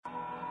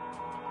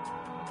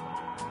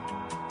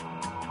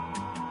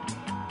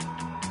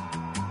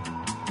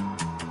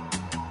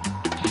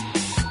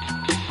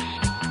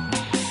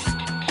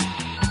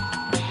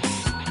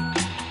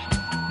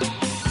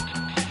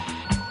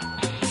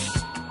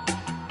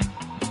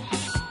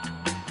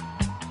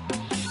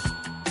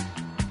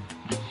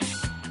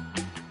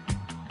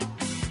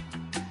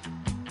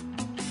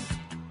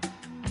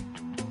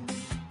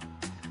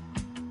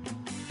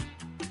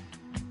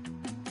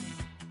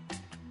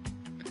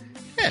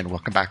And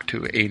welcome back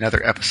to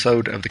another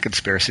episode of the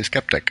Conspiracy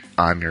Skeptic.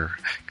 I'm your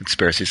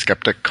Conspiracy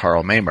Skeptic,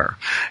 Carl Mamer.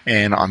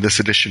 And on this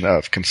edition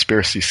of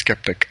Conspiracy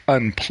Skeptic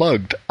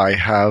Unplugged, I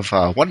have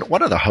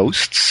one of the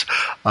hosts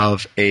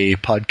of a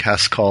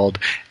podcast called,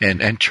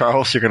 and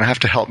Charles, you're going to have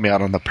to help me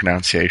out on the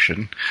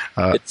pronunciation.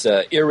 It's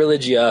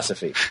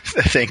Irreligiosophy.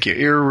 Thank you.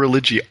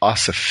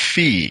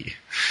 Irreligiosophy.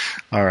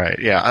 All right.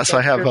 Yeah. So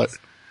I have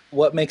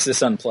what makes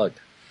this unplugged?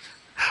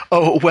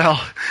 Oh,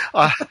 well,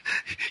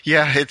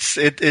 yeah,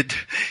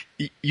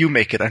 you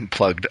make it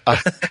unplugged.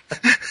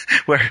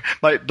 Where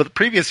the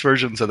previous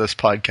versions of this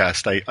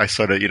podcast, I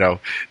sort of,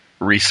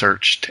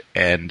 researched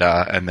and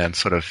then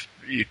sort of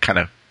kind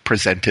of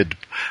presented,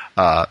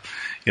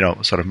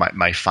 sort of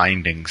my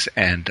findings,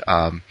 and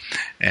I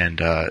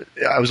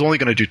was only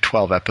going to do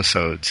 12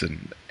 episodes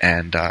and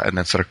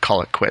then sort of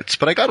call it quits.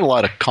 But I got a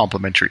lot of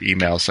complimentary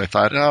emails, so I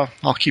thought,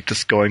 I'll keep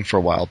this going for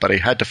a while. But I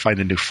had to find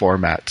a new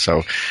format,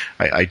 so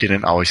I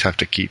didn't always have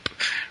to keep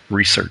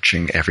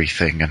researching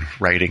everything and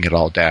writing it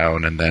all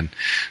down and then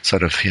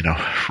sort of,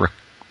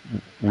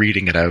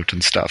 reading it out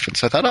and stuff. And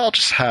so I thought I'll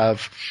just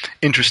have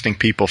interesting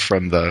people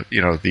from the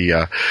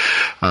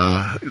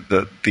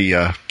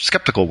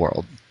skeptical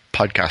world,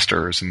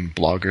 podcasters and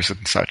bloggers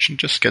and such, and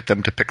just get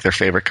them to pick their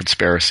favorite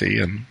conspiracy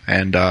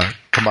and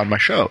come on my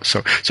show.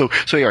 So all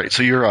right.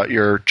 So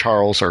you're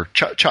Charles or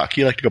Chuck.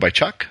 You like to go by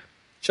Chuck?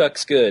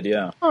 Chuck's good.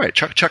 Yeah. All right.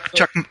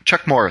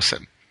 Chuck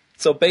Morrison.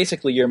 So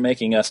basically, you're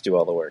making us do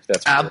all the work.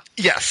 That's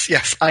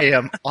yes. I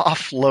am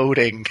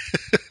offloading.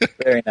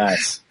 Very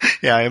nice.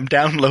 Yeah, I am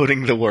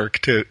downloading the work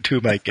to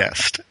my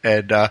guest,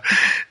 and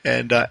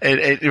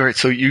right.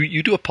 So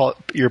you do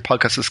your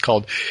podcast is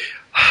called.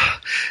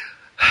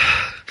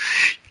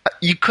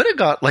 You could have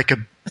got like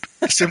a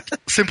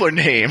simpler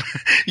name.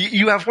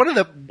 You have one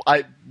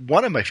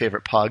of my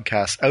favorite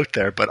podcasts out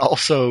there, but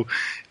also,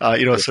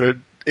 sort of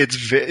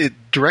it's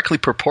directly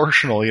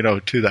proportional,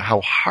 to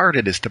how hard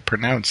it is to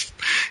pronounce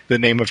the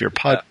name of your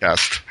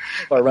podcast.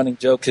 Our running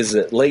joke is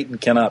that Leighton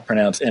cannot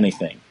pronounce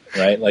anything,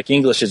 right? Like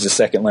English is a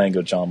second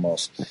language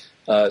almost.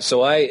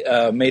 So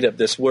I made up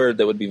this word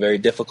that would be very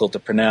difficult to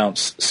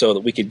pronounce so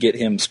that we could get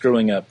him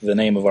screwing up the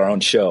name of our own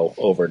show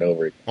over and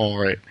over again. All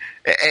right.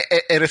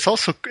 And it's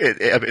also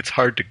it's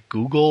hard to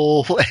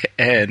Google,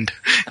 and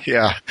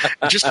yeah,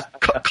 just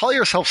call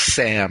yourself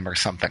Sam or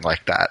something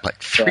like that, like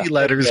three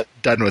letters,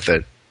 done with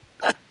it.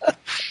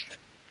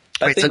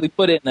 I think we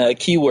put in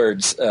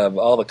keywords of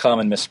all the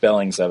common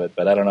misspellings of it,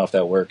 but I don't know if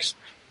that works.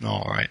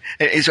 All right.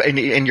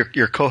 And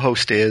your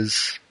co-host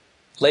is?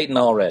 Leighton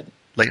Allred.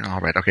 Leighton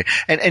Allred, okay.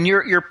 And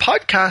your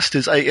podcast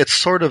is, it's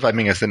sort of,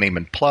 as the name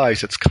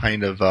implies, it's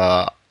kind of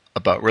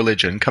about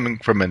religion, coming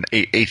from an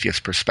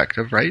atheist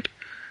perspective, right?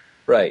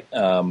 Right.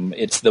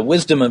 It's the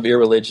wisdom of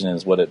irreligion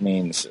is what it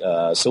means.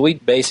 So we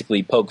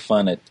basically poke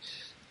fun at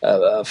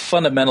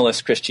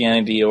fundamentalist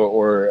Christianity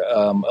or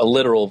a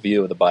literal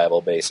view of the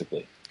Bible,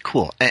 basically.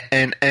 Cool.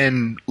 And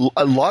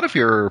a lot of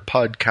your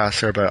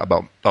podcasts are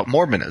about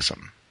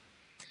Mormonism.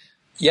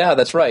 Yeah,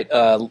 that's right.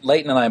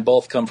 Leighton and I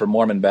both come from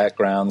Mormon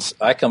backgrounds.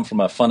 I come from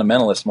a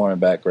fundamentalist Mormon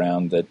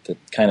background that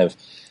kind of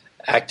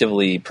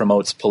actively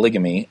promotes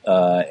polygamy,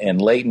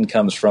 and Leighton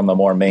comes from a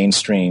more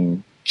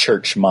mainstream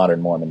church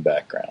modern Mormon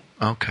background.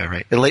 Okay,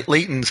 right.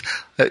 Leighton's,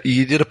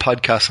 you did a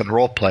podcast on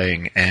role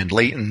playing, and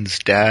Leighton's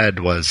dad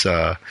was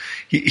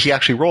he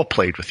actually role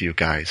played with you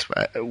guys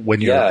when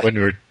you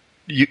were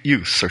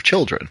youths or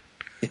children.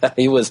 Yeah,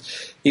 he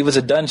was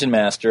a dungeon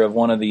master of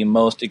one of the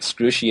most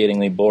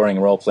excruciatingly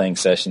boring role playing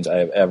sessions I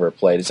have ever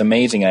played. It's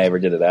amazing I ever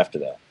did it after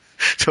that.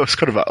 So it's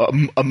kind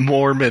of a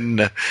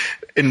Mormon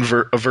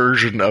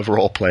version of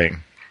role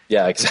playing.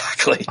 Yeah,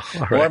 exactly.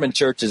 Right. Mormon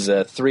church is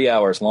 3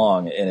 hours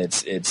long, and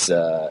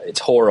it's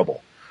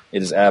horrible.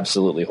 It is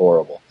absolutely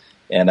horrible.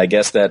 And I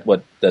guess that's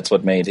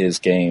what made his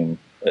game,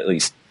 at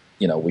least,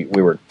 we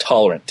were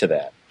tolerant to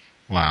that.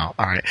 Wow.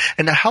 All right.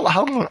 And how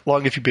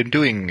long have you been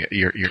doing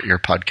your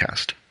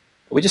podcast?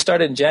 We just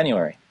started in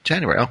January.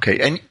 January,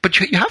 okay. But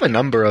you have a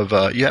number of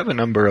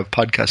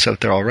podcasts out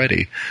there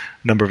already,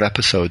 a number of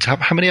episodes.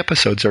 How many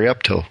episodes are you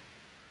up to?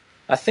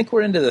 I think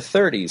we're into the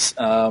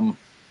 30s.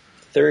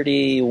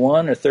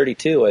 31 or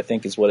 32, I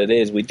think is what it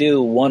is. We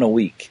do one a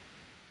week.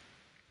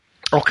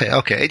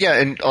 Okay. Yeah,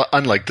 and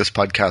unlike this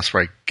podcast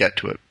where I get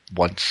to it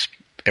once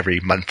every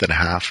month and a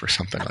half or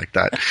something like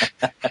that.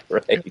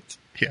 Right.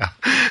 Yeah.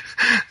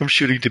 I'm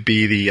shooting to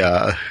be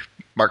the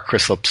Mark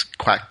Crislip's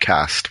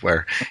Quackcast,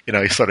 where,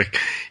 he sort of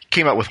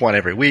came out with one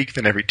every week,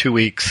 then every 2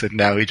 weeks, and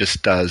now he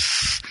just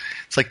does.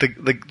 It's like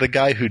the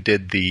guy who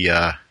did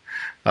the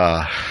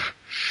I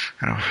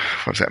don't know,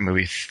 what was that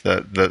movie?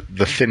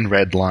 The Thin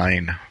Red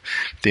Line,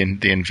 the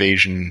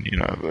invasion.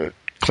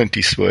 Clint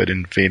Eastwood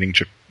invading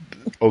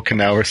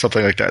Okinawa or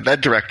something like that. That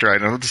director, I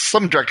know, there's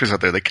some directors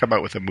out there, they come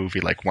out with a movie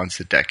like once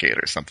a decade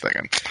or something,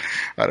 and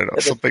I don't know,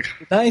 something.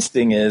 The nice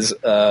thing is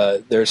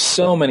there's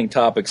so many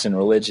topics in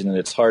religion that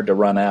it's hard to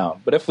run out.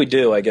 But if we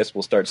do, I guess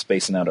we'll start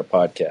spacing out our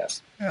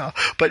podcast. Yeah,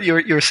 but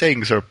you're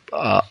saying, sort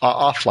of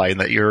offline,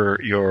 that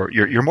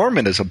your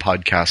Mormonism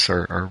podcasts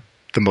are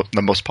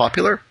the most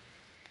popular?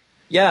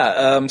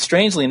 Yeah,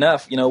 strangely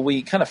enough,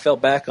 we kind of fell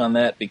back on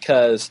that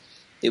because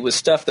it was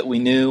stuff that we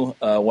knew.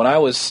 When I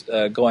was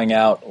going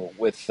out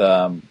with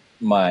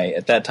my,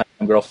 at that time,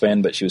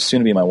 girlfriend, but she was soon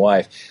to be my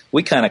wife,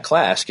 we kind of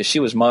clashed because she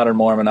was modern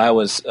Mormon, I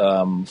was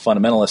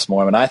fundamentalist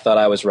Mormon. I thought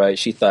I was right,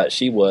 she thought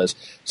she was.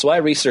 So I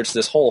researched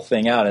this whole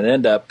thing out, and it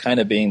ended up kind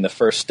of being the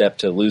first step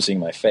to losing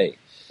my faith.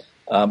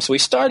 So we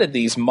started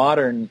these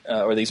Mormon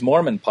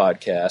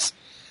podcasts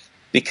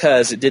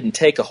because it didn't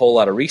take a whole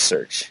lot of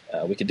research.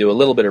 We could do a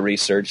little bit of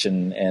research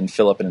and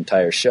fill up an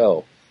entire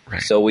show.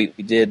 Right. So we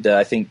did,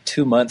 I think,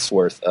 2 months'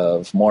 worth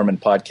of Mormon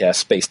podcasts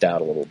spaced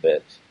out a little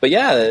bit. But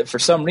yeah, for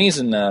some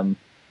reason,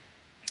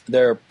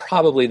 they're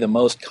probably the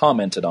most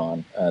commented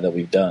on that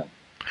we've done.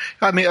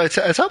 I mean, it's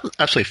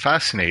absolutely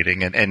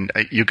fascinating. And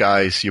you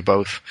guys, you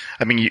both,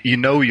 I mean, you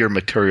know your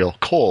material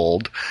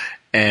cold,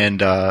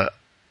 and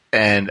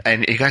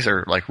you guys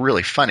are like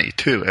really funny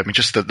too. I mean,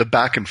 just the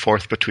back and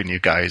forth between you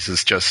guys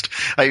is just,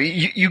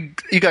 you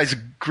guys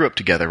grew up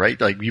together, right?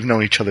 Like you've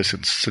known each other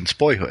since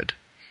boyhood.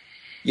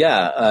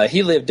 Yeah,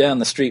 he lived down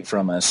the street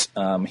from us.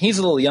 He's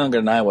a little younger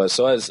than I was,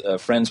 so I was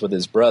friends with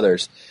his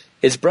brothers.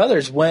 His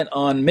brothers went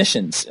on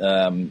missions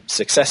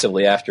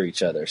successively after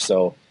each other.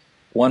 So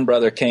one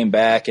brother came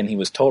back, and he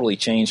was totally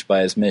changed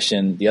by his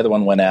mission. The other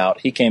one went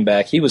out. He came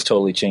back. He was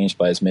totally changed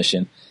by his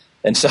mission.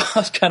 And so I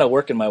was kind of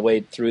working my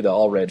way through the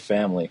Allred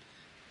family.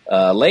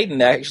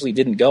 Leighton actually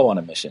didn't go on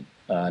a mission,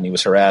 and he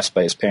was harassed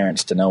by his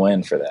parents to no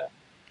end for that.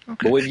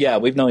 Okay.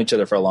 But we've known each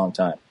other for a long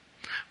time.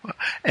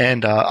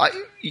 And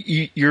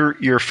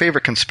your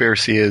favorite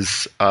conspiracy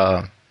is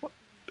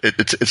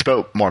it's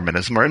about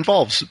Mormonism, or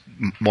involves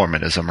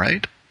Mormonism,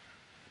 right?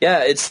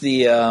 Yeah, it's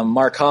the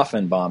Mark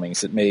Hoffman bombings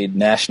that made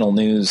national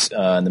news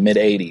in the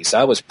mid-'80s.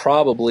 I was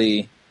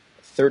probably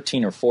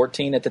 13 or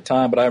 14 at the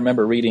time, but I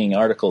remember reading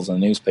articles in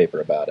the newspaper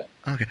about it.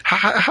 Okay.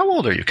 How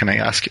old are you? Can I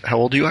ask how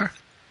old you are?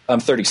 I'm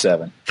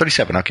 37.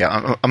 37, okay.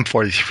 I'm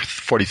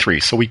 43,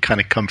 so we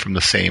kind of come from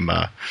the same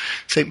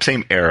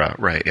era,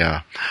 right,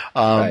 yeah.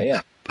 Right,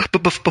 yeah.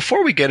 But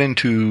before we get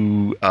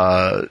into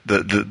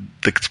the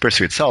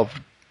conspiracy itself,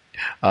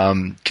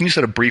 can you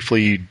sort of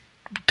briefly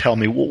tell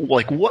me,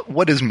 like,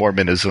 what is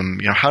Mormonism?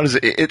 You know, how does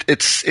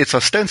it's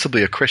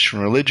ostensibly a Christian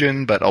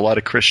religion, but a lot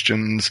of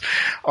Christians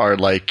are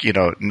like,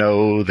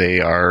 no, they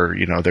are,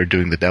 they're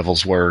doing the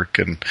devil's work,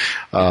 and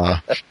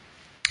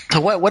so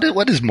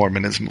what is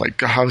Mormonism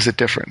like? How is it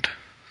different?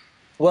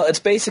 Well, it's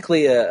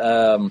basically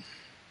a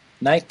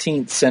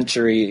 19th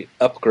century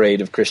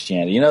upgrade of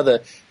Christianity.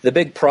 The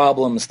big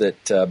problems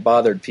that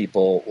bothered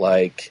people,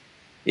 like,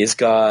 is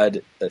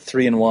God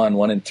 3 in 1,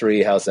 1 in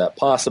 3? How's that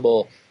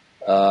possible?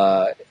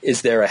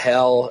 Is there a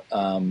hell?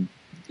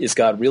 Is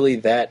God really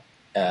that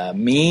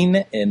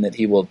mean in that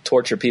he will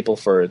torture people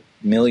for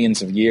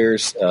millions of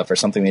years for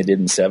something they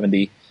did in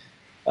 70?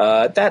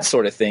 That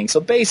sort of thing. So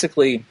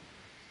basically,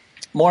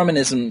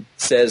 Mormonism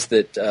says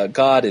that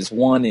God is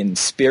one in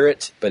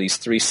spirit, but he's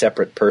 3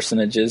 separate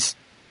personages.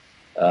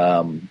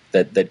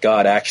 That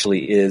God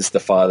actually is the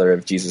Father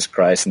of Jesus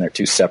Christ, and they're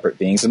 2 separate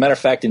beings. As a matter of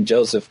fact,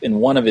 in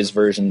one of his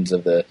versions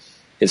of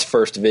his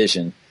first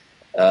vision,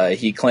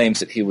 he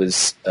claims that he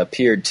was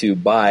appeared to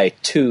by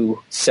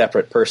 2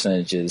 separate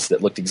personages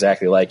that looked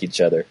exactly like each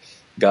other,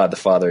 God the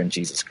Father and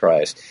Jesus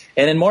Christ.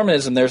 And in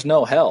Mormonism, there's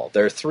no hell.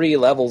 There are 3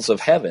 levels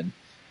of heaven,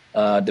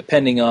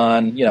 depending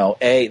on,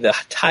 the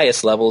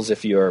highest level is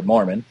if you're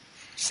Mormon.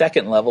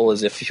 Second level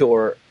is if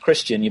you're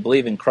Christian, you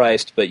believe in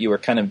Christ, but you were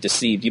kind of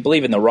deceived. You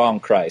believe in the wrong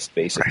Christ,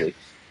 basically. Right.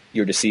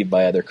 You're deceived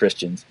by other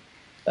Christians.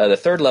 The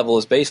third level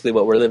is basically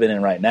what we're living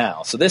in right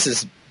now. So this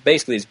is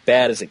basically as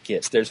bad as it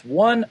gets. There's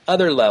one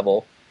other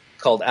level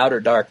called outer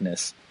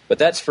darkness, but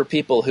that's for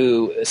people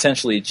who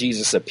essentially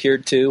Jesus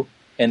appeared to,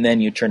 and then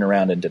you turn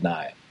around and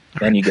deny it.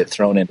 Then you get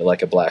thrown into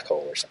like a black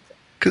hole or something.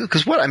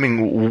 Because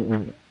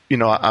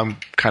I'm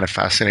kind of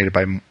fascinated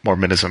by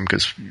Mormonism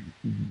because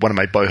one of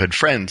my boyhood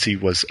friends, he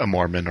was a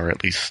Mormon, or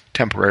at least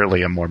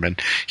temporarily a Mormon.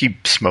 He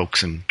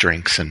smokes and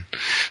drinks, and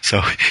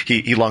so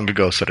he long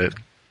ago sort of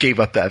gave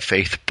up that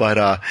faith.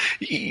 But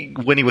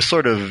when he was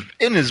sort of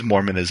in his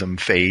Mormonism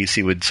phase,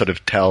 he would sort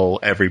of tell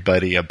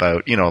everybody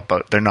about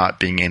there not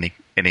being any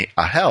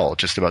a hell,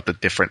 just about the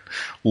different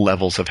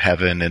levels of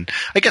heaven. And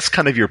I guess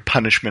kind of your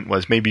punishment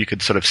was maybe you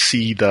could sort of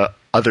see the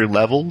other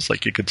levels,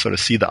 like you could sort of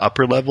see the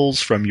upper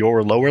levels from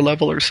your lower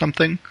level or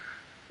something.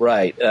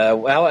 Right.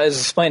 Well, it was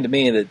explained to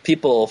me that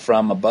people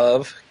from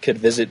above could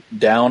visit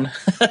down,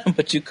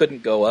 but you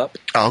couldn't go up.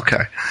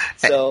 Okay.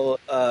 So,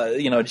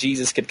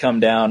 Jesus could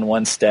come down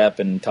one step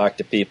and talk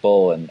to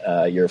people,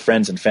 and your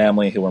friends and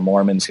family who were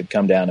Mormons could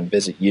come down and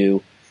visit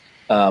you.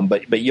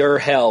 But your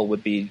hell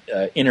would be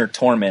inner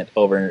torment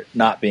over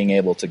not being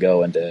able to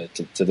go into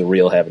to the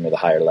real heaven or the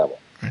higher level.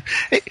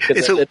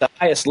 Because at the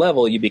highest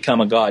level, you become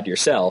a god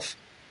yourself,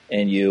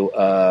 and you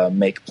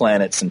make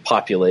planets and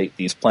populate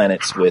these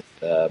planets with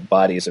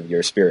bodies of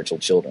your spiritual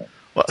children.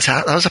 Well, so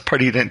that was a part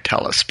he didn't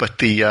tell us,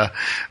 but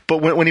but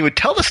when he would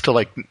tell this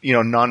to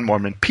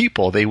non-Mormon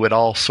people, they would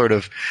all sort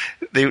of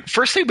they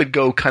would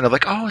go kind of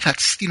like, oh,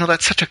 that's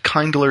such a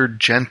kindler,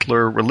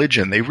 gentler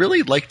religion. They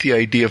really liked the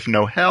idea of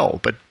no hell,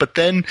 but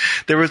then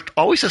there was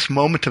always this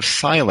moment of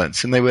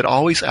silence, and they would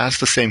always ask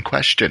the same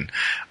question: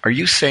 are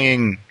you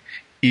saying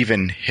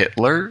even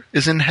Hitler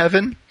is in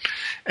heaven?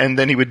 And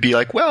then he would be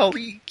like, well,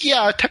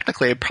 yeah,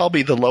 technically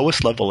probably the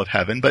lowest level of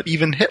heaven, but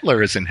even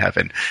Hitler is in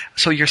heaven.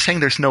 So you're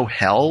saying there's no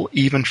hell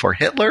even for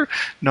Hitler?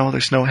 No,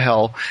 there's no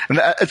hell. And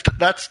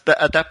that's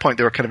at that point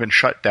they were kind of in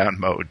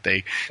shutdown mode.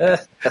 They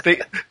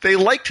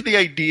liked the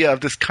idea of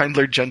this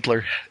kindler,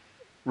 gentler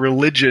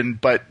religion,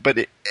 but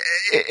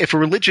if a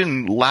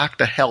religion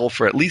lacked a hell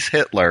for at least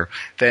Hitler,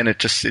 then it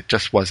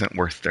just wasn't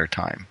worth their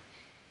time.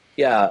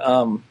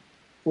 Yeah,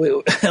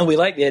 we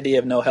like the idea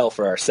of no hell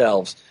for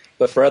ourselves.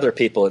 But for other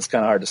people, it's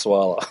kind of hard to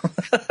swallow.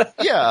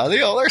 Yeah,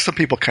 there's some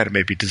people kind of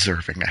maybe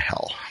deserving a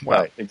hell.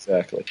 Well, right,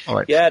 exactly. All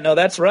right. Yeah, no,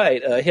 that's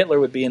right. Hitler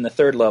would be in the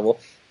third level.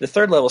 The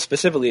third level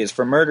specifically is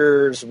for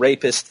murderers,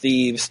 rapists,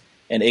 thieves,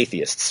 and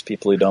atheists,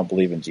 people who don't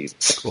believe in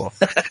Jesus. Cool.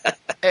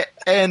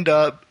 And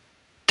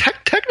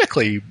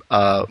technically,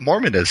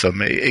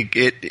 Mormonism,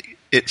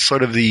 it's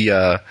sort of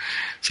the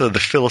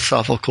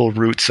philosophical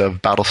roots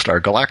of Battlestar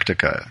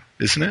Galactica,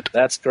 isn't it?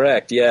 That's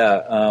correct.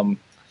 Yeah.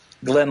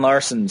 Glenn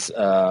Larson's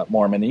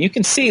Mormon, and you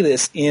can see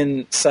this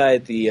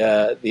inside the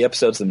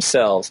episodes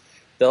themselves.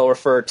 They'll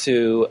refer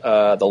to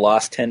the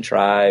Lost 10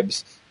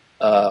 Tribes,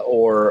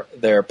 or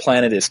their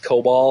planet is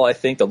Kobol, I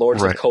think, the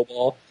Lords of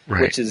Kobol,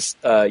 which is,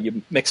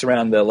 you mix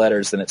around the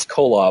letters, and it's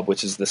Kolob,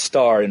 which is the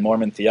star in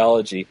Mormon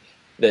theology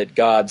that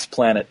God's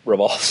planet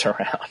revolves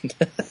around.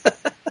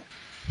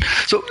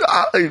 So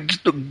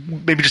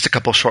maybe just a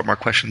couple short more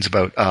questions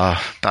about not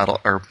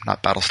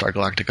Battlestar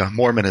Galactica,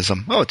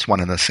 Mormonism. Oh, it's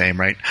one and the same,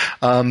 right?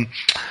 And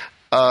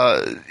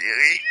according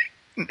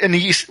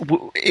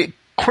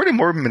to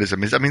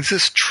Mormonism, is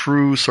this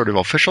true sort of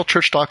official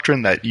church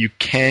doctrine that you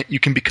can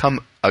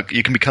become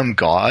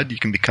God, you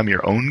can become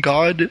your own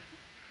God?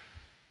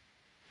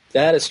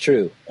 That is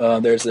true.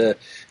 There's a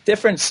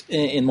difference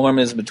in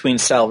Mormonism between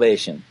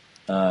salvation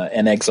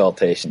and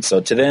exaltation.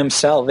 So to them,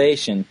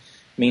 salvation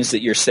means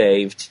that you're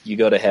saved, you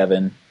go to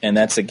heaven, and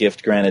that's a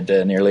gift granted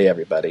to nearly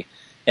everybody.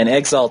 And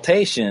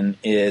exaltation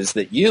is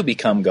that you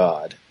become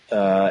God,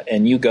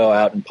 and you go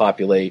out and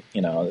populate,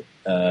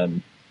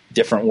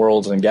 different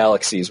worlds and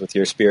galaxies with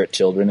your spirit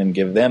children, and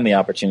give them the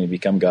opportunity to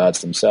become gods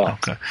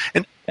themselves. Okay.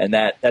 And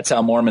that's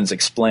how Mormons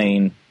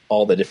explain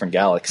all the different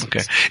galaxies.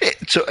 Okay.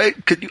 So,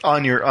 could you,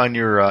 on your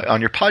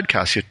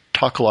podcast, you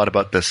talk a lot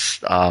about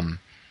this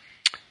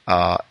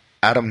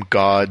Adam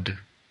God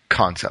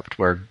concept,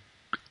 where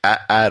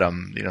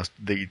Adam,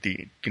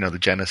 the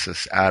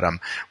Genesis Adam,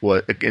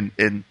 was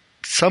in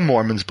some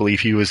Mormons believe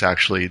he was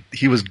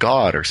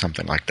God or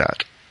something like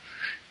that.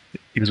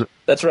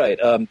 That's right.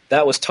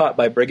 That was taught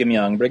by Brigham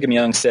Young. Brigham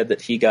Young said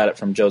that he got it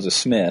from Joseph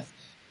Smith.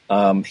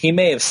 He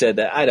may have said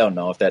that. I don't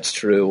know if that's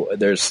true.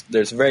 There's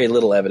very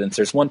little evidence.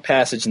 There's one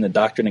passage in the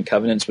Doctrine and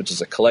Covenants, which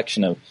is a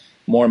collection of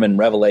Mormon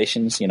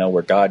revelations,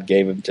 where God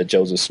gave them to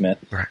Joseph Smith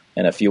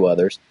and a few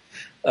others.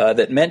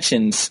 That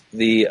mentions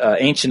the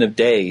Ancient of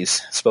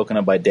Days, spoken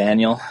of by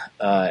Daniel,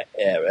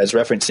 as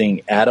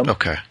referencing Adam.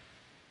 Okay.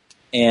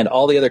 And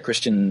all the other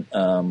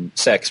Christian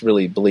sects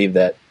really believe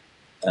that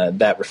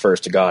that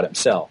refers to God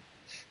himself.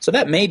 So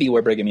that may be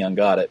where Brigham Young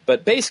got it.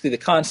 But basically the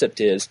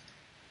concept is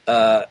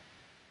the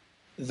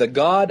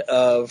God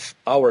of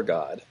our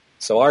God,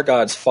 so our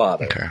God's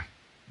Father,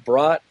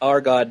 brought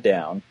our God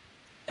down,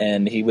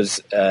 and he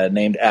was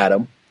named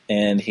Adam,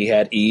 and he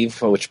had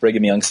Eve, which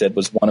Brigham Young said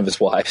was one of his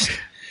wives.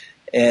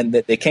 And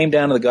that they came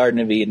down to the Garden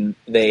of Eden.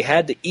 They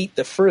had to eat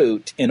the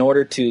fruit in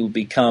order to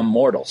become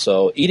mortal.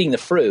 So eating the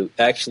fruit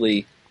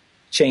actually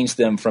changed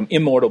them from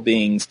immortal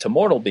beings to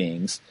mortal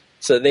beings,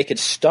 so that they could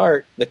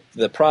start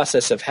the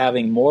process of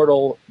having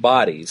mortal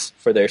bodies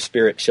for their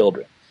spirit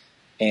children.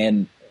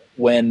 And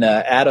when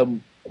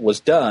Adam was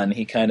done,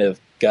 he kind of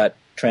got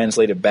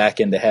translated back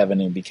into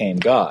heaven and became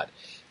God.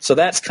 So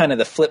that's kind of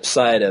the flip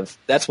side of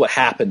that's what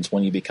happens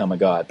when you become a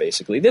god,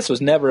 basically. This was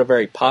never a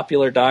very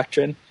popular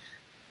doctrine,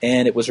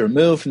 and it was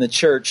removed from the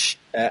church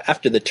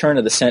after the turn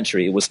of the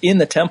century. It was in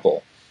the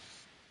temple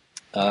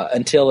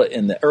until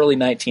in the early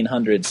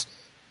 1900s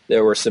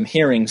there were some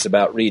hearings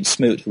about Reed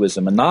Smoot, who was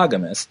a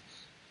monogamist,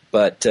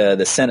 but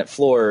the Senate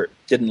floor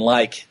didn't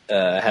like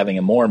having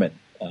a Mormon.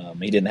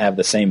 He didn't have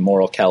the same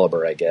moral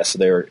caliber, I guess.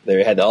 So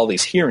they had all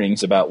these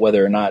hearings about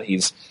whether or not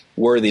he's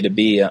worthy to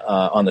be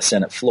on the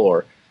Senate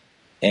floor.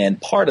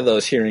 And part of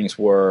those hearings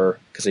were,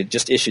 because they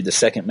just issued the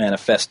second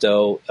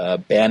manifesto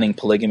banning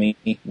polygamy.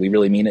 We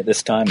really mean it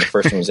this time. The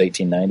first one was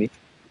 1890.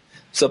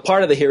 So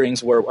part of the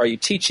hearings were, are you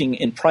teaching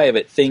in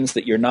private things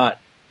that you're not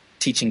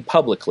teaching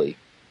publicly?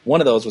 One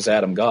of those was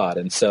Adam God,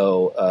 and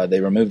so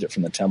they removed it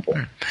from the temple.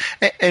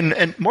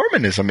 And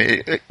Mormonism,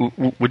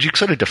 would you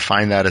sort of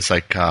define that as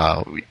like,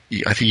 I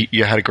think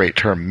you had a great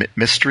term,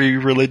 mystery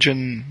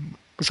religion?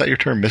 Was that your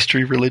term,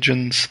 mystery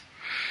religions?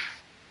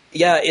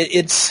 Yeah,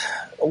 it's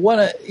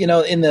one,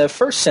 in the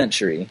first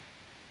century,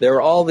 there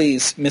were all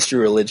these mystery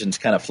religions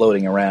kind of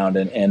floating around,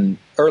 and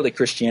early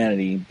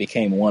Christianity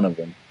became one of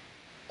them.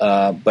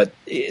 But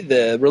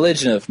the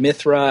religion of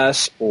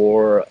Mithras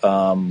or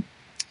some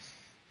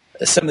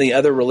of the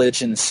other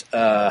religions,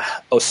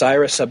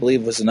 Osiris, I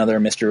believe, was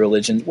another mystery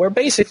religion, where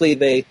basically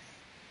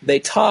they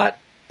taught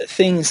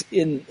things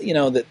in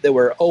that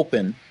were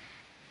open,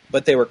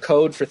 but they were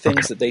code for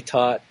things that they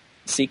taught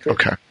secret.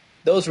 Okay.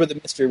 Those were the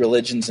mystery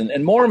religions,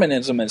 and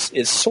Mormonism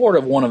is sort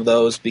of one of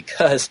those,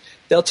 because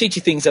they'll teach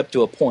you things up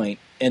to a point,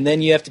 and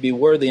then you have to be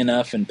worthy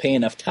enough and pay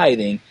enough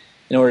tithing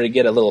in order to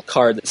get a little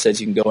card that says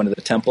you can go into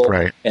the temple,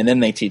 right. And then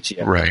they teach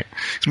you. Right.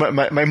 So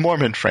my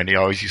Mormon friend, he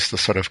always used to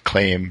sort of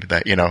claim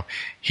that,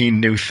 he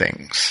knew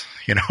things.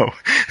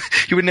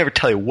 He would never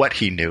tell you what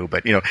he knew,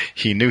 but,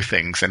 he knew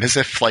things. And as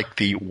if, like,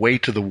 the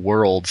weight of the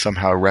world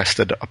somehow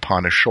rested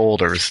upon his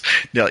shoulders.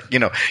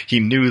 He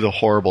knew the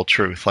horrible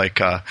truth. Like,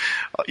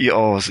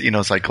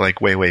 it's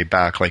like way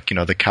back, like,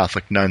 the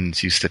Catholic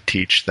nuns used to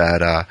teach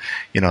that,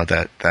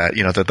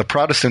 that the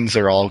Protestants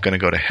are all going to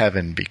go to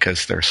heaven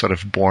because they're sort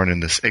of born in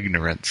this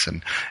ignorance,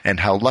 and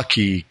how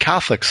lucky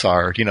Catholics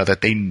are,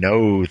 that they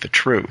know the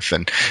truth,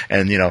 and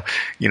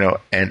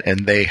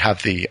they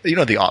have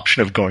the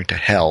option of going to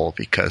hell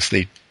because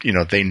they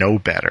know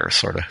better,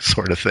 sort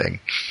of thing.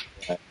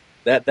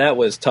 That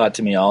was taught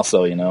to me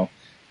also,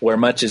 where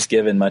much is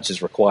given, much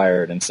is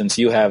required. And since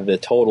you have the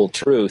total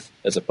truth,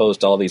 as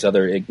opposed to all these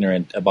other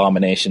ignorant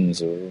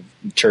abominations or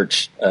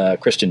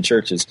Christian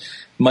churches,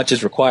 much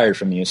is required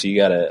from you. So you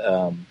got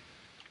to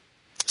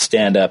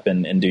stand up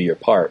and do your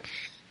part.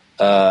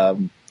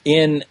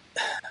 In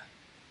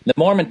the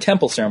Mormon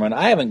temple ceremony,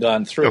 I haven't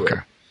gone through it.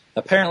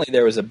 Apparently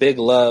there was a Big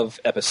Love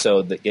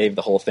episode that gave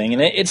the whole thing,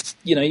 and it's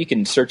you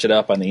can search it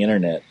up on the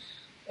internet.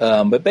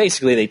 But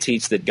basically they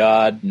teach that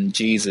God and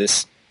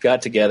Jesus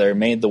got together,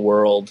 made the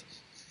world.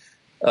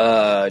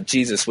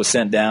 Jesus was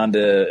sent down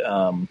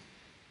to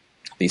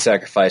be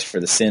sacrificed for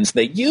the sins.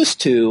 They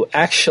used to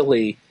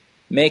actually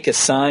make a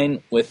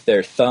sign with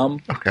their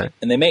thumb,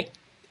 and they make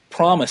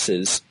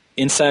promises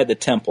inside the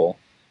temple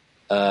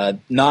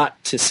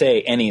not to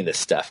say any of this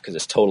stuff because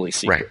it's totally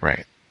secret.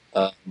 Right.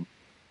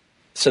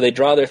 So they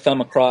draw their thumb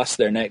across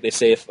their neck. They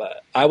say, if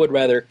I would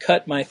rather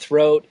cut my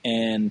throat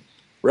and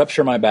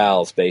rupture my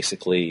bowels,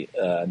 basically,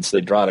 and so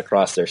they draw it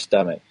across their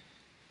stomach,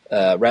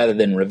 rather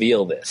than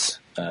reveal these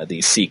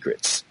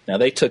secrets. Now,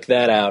 they took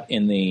that out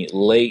in the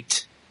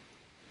late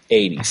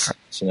 80s,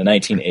 so the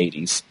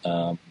 1980s.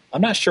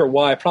 I'm not sure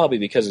why, probably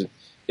because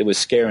it was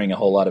scaring a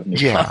whole lot of new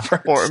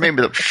converts. Or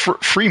maybe the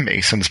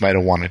Freemasons might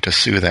have wanted to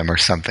sue them or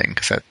something.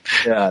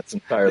 It's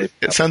entirely.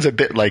 It sounds a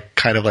bit like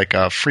kind of like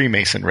a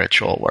Freemason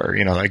ritual where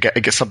I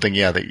guess something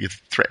that you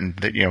threatened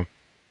that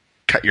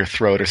cut your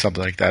throat or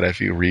something like that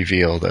if you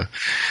reveal the.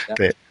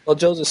 Well,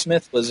 Joseph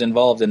Smith was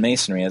involved in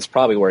Masonry. That's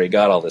probably where he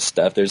got all this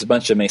stuff. There's a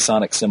bunch of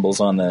Masonic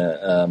symbols on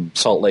the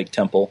Salt Lake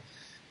Temple,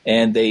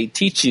 and they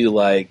teach you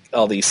like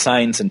all these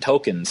signs and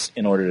tokens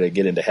in order to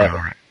get into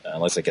heaven. Right.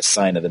 It's like a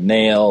sign of the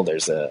nail.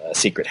 There's a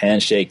secret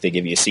handshake. They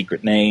give you a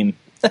secret name.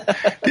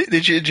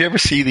 Did you ever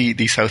see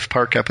the South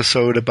Park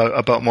episode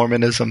about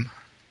Mormonism?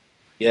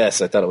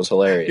 Yes, I thought it was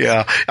hilarious.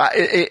 Yeah,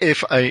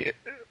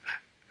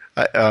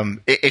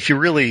 if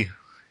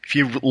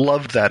you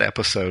loved that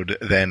episode,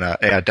 then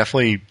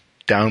definitely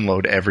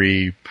download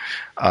every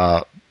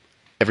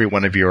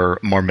one of your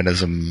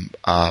Mormonism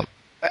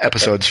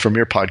episodes from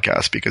your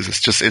podcast, because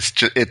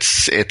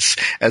it's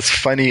as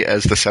funny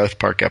as the South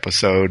Park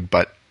episode,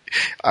 but.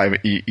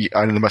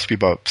 There must be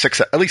about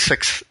at least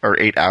 6 or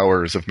 8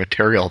 hours of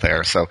material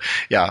there. So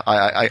yeah,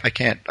 I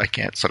can't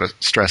sort of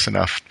stress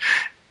enough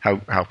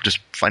how just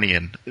funny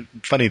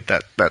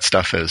that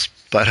stuff is.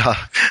 But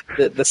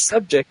the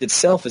subject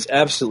itself is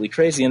absolutely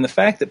crazy, and the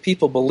fact that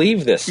people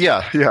believe this.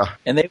 Yeah.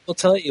 And they will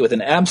tell you with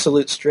an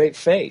absolute straight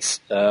face,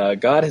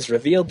 God has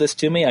revealed this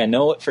to me. I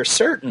know it for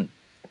certain.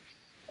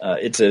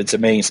 It's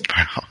amazing.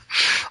 Wow.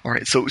 All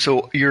right.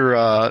 So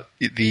your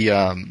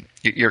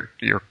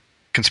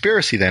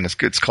conspiracy then is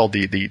good. It's called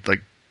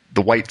the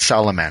White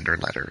Salamander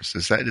letters.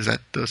 Is that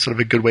sort of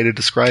a good way to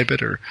describe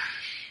it, or?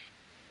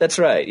 That's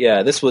right.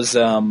 Yeah, this was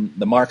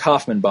the Mark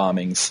Hoffman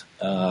bombings.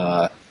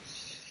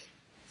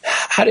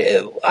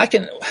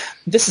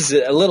 This is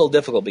a little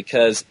difficult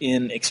because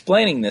in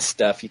explaining this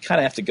stuff, you kind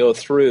of have to go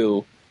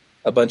through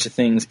a bunch of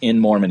things in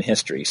Mormon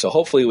history. So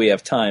hopefully we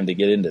have time to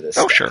get into this.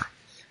 Oh, stuff.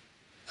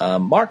 Sure.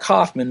 Mark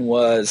Hoffman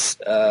was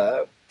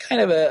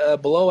kind of a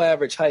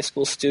below-average high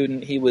school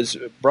student. He was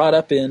brought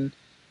up in,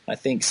 I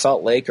think,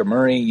 Salt Lake or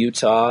Murray,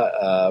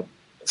 Utah,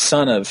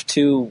 son of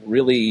 2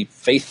 really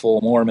faithful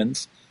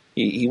Mormons.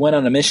 He went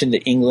on a mission to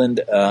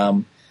England,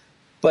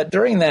 but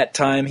during that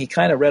time he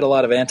kind of read a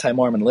lot of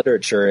anti-Mormon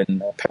literature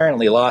and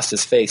apparently lost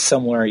his faith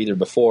somewhere either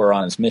before or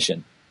on his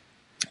mission.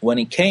 When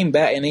he came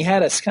back, and he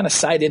had a kind of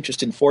side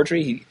interest in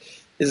forgery,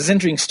 there's this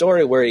interesting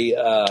story where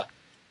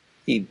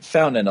he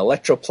found an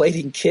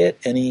electroplating kit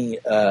and he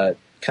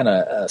kind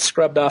of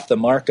scrubbed off the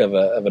mark of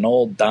an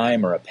old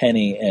dime or a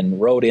penny and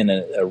wrote in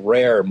a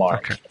rare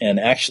mark and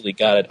actually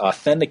got it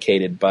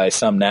authenticated by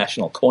some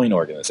national coin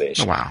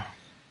organization. Wow.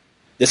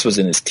 This was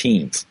in his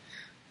teens.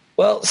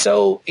 Well,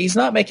 so he's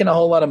not making a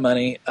whole lot of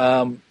money.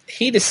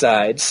 He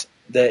decides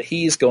that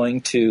he's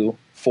going to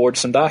forge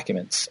some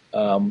documents.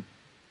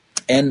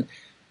 And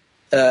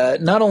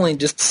not only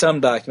just some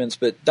documents,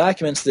 but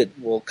documents that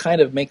will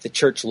kind of make the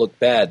church look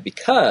bad,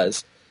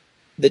 because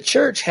the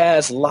church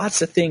has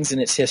lots of things in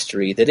its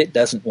history that it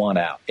doesn't want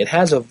out. It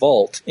has a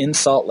vault in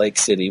Salt Lake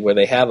City where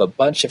they have a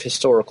bunch of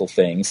historical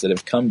things that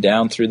have come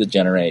down through the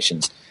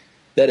generations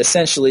that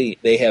essentially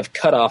they have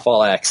cut off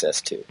all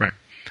access to. Right.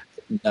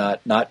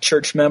 Not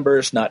church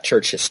members, not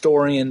church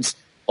historians,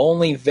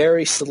 only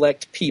very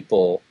select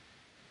people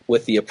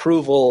with the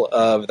approval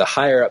of the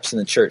higher-ups in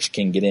the church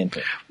can get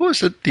into. What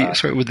was it?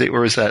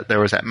 Where was that? There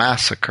was that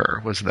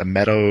massacre. Was it the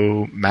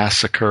Meadow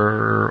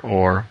Massacre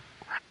or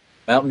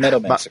Mountain Meadow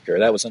Massacre?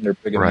 That was under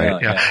Brigham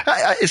Young.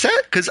 Yeah. Is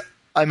that because?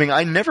 I mean,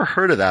 I never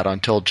heard of that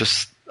until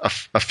just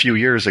a few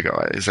years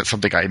ago. Is that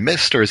something I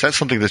missed, or is that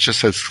something that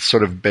just has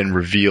sort of been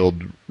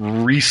revealed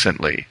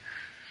recently?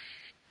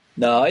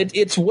 No,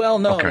 it's well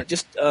known. Okay.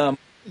 Just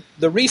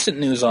the recent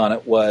news on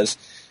it was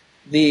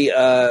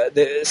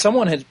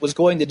someone was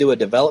going to do a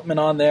development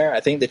on there. I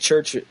think the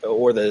church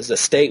or the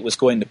state was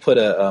going to put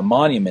a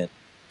monument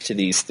to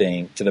these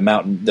things, to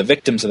the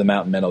victims of the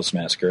Mountain Meadows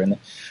Massacre. And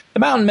the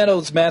Mountain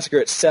Meadows Massacre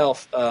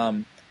itself,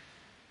 the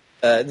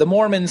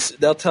Mormons,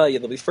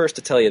 they'll be first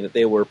to tell you that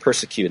they were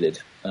persecuted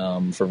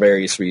for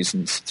various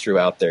reasons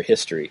throughout their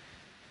history.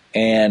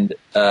 And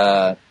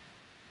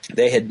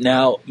they had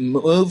now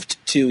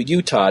moved to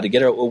Utah to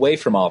get away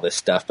from all this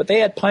stuff, but they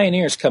had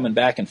pioneers coming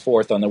back and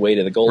forth on their way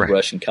to the gold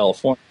rush in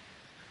California.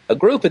 A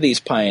group of these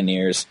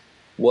pioneers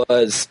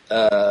was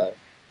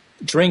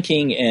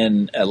drinking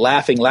and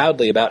laughing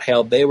loudly about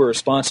how they were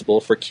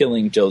responsible for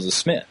killing Joseph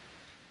Smith.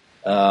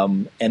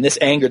 And this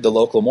angered the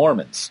local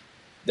Mormons.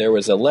 There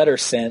was a letter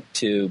sent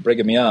to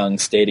Brigham Young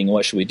stating,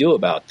 what should we do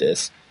about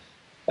this?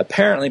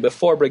 Apparently,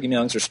 before Brigham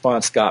Young's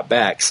response got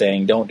back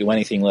saying, don't do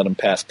anything, let them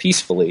pass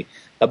peacefully,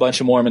 a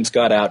bunch of Mormons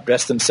got out,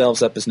 dressed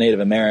themselves up as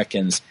Native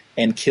Americans,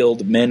 and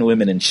killed men,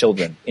 women, and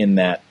children in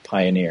that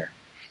pioneer.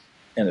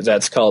 And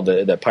that's called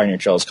the pioneer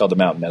trail is called the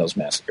Mountain Meadows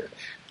Massacre.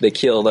 They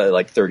killed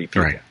like 30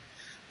 people. Right.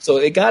 So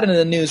it got into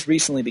the news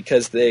recently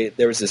because there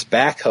was this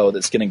backhoe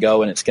that's going to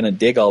go and it's going to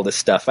dig all this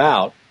stuff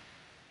out,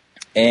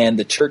 and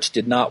the church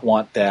did not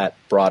want that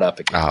brought up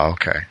again. Oh,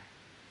 okay.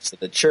 So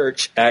the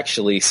church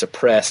actually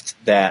suppressed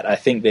that. I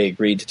think they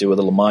agreed to do a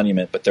little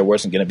monument, but there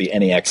wasn't going to be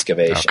any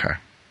excavation. Okay.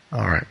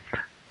 All right.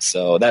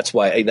 So that's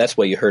why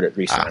you heard it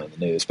recently in the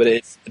news. But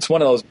it's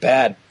one of those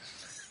bad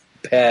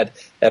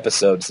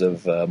episodes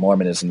of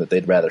Mormonism that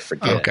they'd rather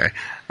forget.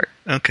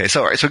 Okay.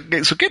 So all right. So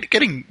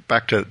getting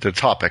back to the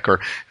topic or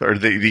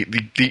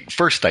the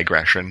first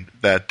digression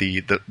that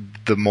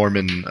the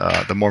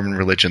Mormon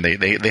religion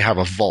they have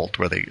a vault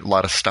where a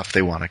lot of stuff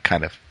they want to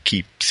kind of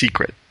keep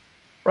secret.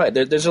 Right.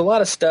 There's a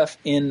lot of stuff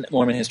in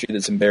Mormon history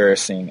that's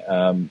embarrassing.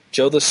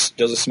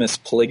 Joseph Smith's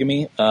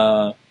polygamy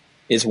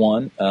is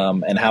one,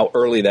 and how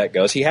early that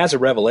goes. He has a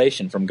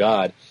revelation from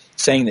God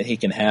saying that he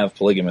can have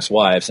polygamous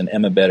wives, and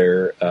Emma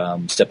better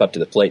step up to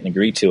the plate and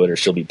agree to it, or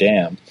she'll be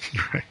damned.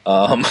 Right.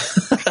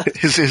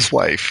 His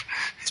wife.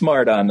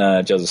 Smart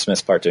on Joseph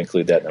Smith's part to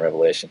include that in the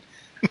revelation.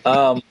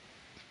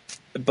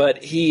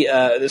 But he,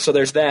 so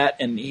there's that,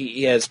 and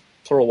he has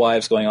plural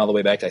wives going all the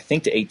way back to, I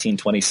think, to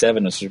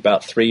 1827, which is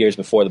about 3 years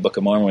before the Book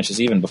of Mormon, which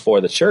is even before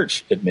the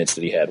church admits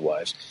that he had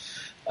wives.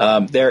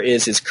 There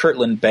is his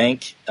Kirtland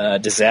Bank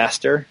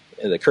disaster,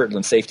 the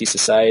Kirtland Safety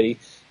Society.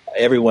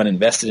 Everyone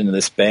invested into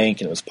this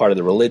bank, and it was part of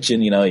the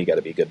religion. You got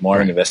to be a good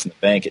Mormon, invest in the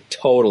bank. It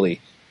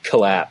totally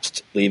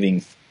collapsed,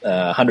 leaving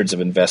hundreds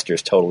of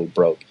investors totally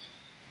broke.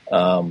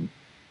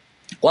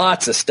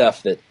 Lots of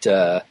stuff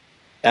that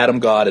Adam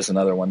God is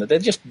another one that they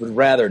just would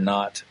rather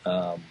not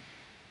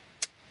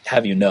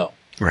have you know.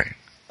 Right.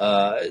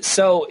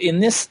 So in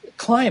this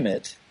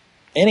climate,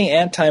 any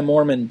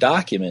anti-Mormon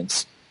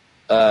documents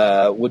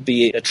would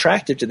be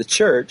attractive to the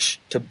church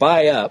to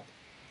buy up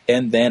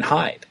and then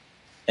hide.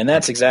 And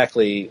that's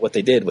exactly what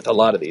they did with a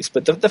lot of these.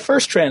 But the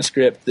first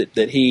transcript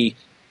that he,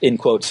 in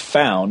quotes,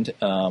 found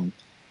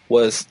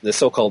was the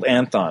so-called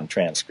Anthon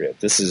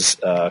transcript. This is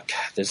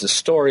there's a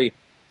story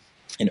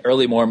in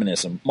early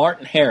Mormonism.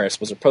 Martin Harris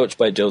was approached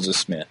by Joseph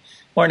Smith.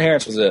 Martin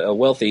Harris was a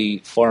wealthy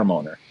farm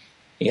owner.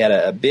 He had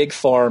a big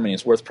farm, and he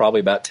was worth probably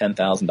about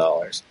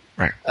 $10,000.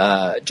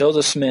 Right.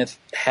 Joseph Smith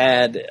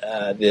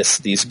had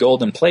these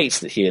golden plates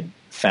that he had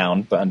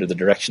found under the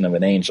direction of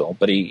an angel,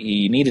 but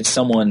he needed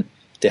someone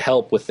to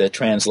help with the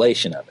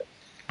translation of it.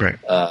 Right.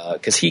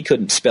 Because he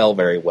couldn't spell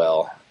very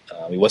well.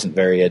 He wasn't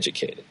very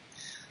educated.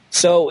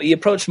 So he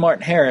approached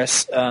Martin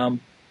Harris.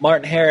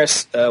 Martin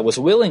Harris was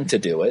willing to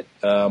do it,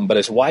 but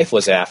his wife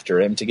was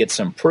after him to get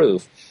some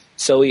proof.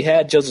 So he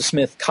had Joseph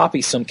Smith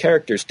copy some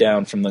characters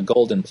down from the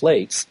golden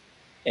plates,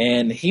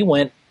 and he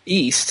went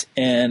east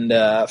and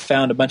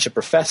found a bunch of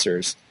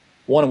professors,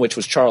 one of which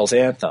was Charles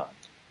Anthon.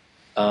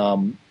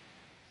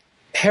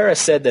 Harris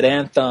said that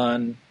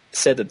Anthon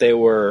said that they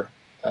were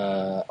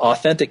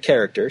authentic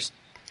characters,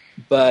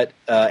 but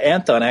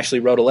Anthon actually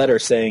wrote a letter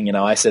saying,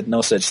 I said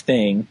no such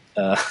thing.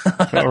 All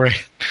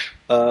right.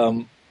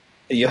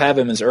 you have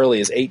him as early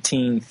as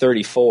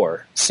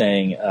 1834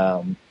 saying,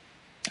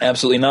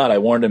 absolutely not. I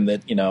warned him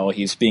that,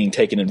 he's being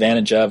taken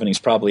advantage of and he's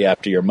probably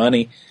after your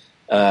money,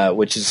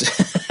 which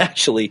is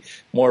actually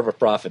more of a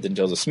prophet than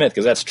Joseph Smith,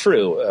 because that's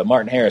true.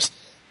 Martin Harris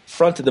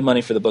fronted the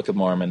money for the Book of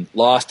Mormon,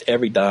 lost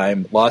every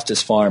dime, lost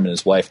his farm, and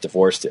his wife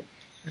divorced him.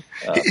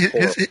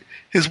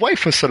 His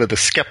wife was sort of the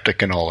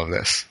skeptic in all of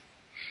this.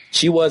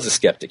 She was a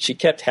skeptic. She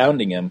kept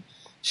hounding him.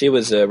 She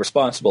was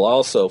responsible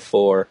also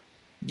for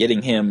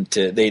getting him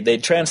to – they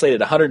translated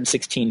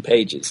 116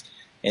 pages,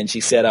 and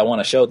she said, I want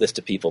to show this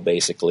to people,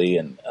 basically,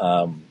 and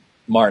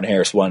Martin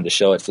Harris wanted to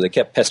show it, so they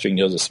kept pestering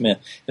Joseph Smith.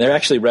 And there are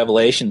actually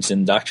revelations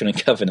in Doctrine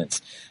and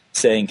Covenants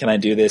saying, can I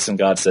do this? And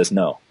God says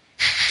no.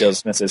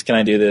 Joseph Smith says, can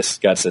I do this?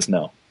 God says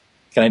no.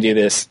 Can I do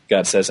this?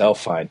 God says, oh,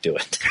 fine, do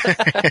it.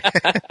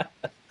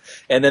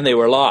 And then they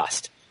were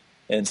lost.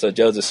 And so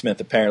Joseph Smith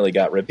apparently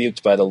got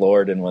rebuked by the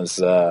Lord and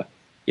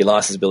he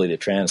lost his ability to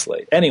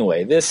translate.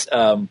 Anyway, this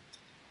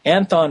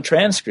Anthon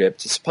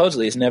transcript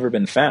supposedly has never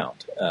been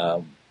found.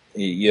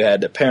 You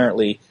had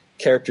apparently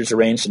characters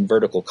arranged in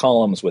vertical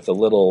columns with a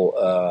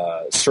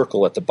little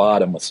circle at the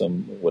bottom with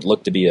would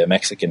look to be a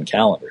Mexican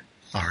calendar.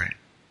 All right.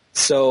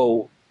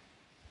 So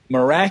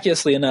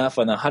miraculously enough,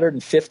 on the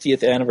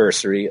 150th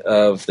anniversary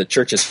of the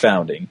church's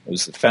founding, it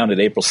was founded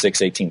April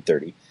 6,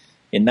 1830,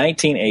 in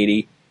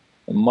 1980,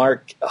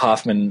 Mark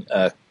Hoffman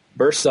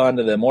bursts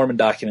onto the Mormon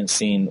document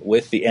scene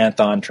with the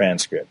Anthon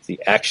transcript, the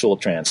actual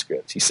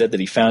transcript. He said that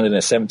he found it in a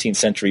 17th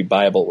century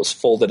Bible. It was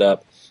folded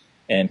up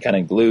and kind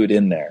of glued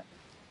in there.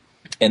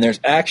 And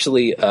there's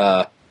actually,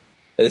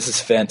 this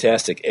is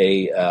fantastic,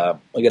 I got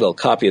a little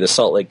copy of the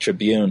Salt Lake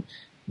Tribune.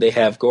 They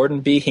have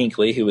Gordon B.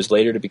 Hinckley, who was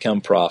later to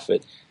become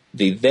prophet,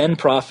 the then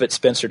prophet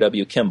Spencer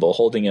W. Kimball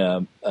holding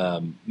a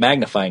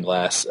magnifying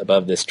glass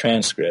above this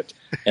transcript,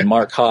 and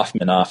Mark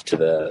Hoffman off to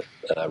the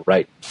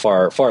right,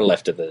 far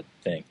left of the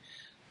thing.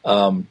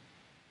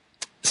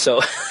 So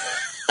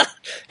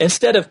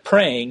instead of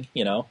praying,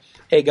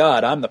 hey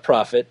God, I'm the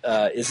prophet,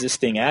 is this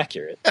thing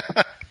accurate?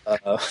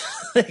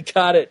 They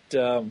got it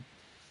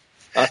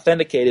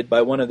authenticated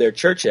by one of their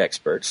church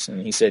experts,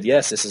 and he said,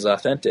 yes, this is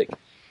authentic.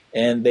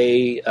 And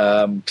they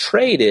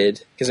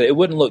traded, because it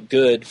wouldn't look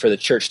good for the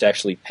church to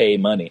actually pay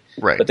money,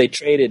 right. But they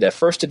traded a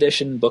first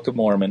edition Book of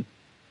Mormon,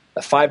 a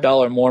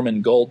 $5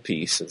 Mormon gold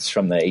piece, it's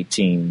from the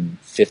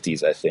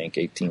 1850s, I think,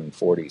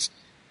 1840s,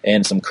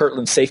 and some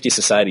Kirtland Safety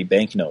Society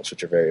banknotes,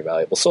 which are very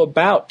valuable. So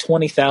about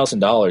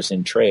 $20,000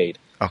 in trade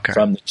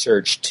from the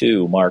church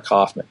to Mark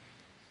Hoffman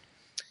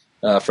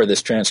for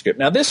this transcript.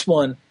 Now, this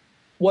one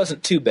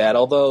wasn't too bad,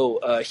 although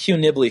Hugh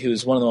Nibley,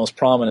 who's one of the most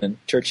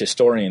prominent church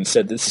historians,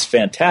 said this is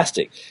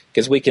fantastic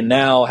because we can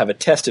now have a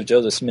test of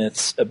Joseph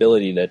Smith's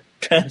ability to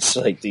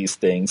translate these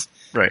things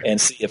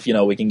and see if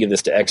we can give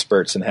this to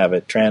experts and have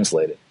it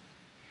translated.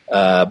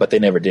 But they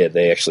never did.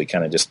 They actually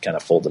kind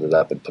of folded it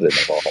up and put it in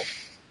the vault.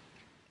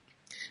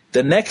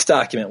 The next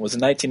document was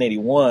in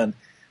 1981,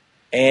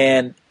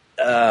 and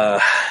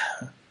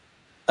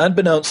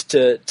unbeknownst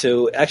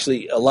to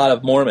actually a lot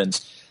of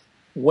Mormons,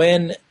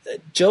 when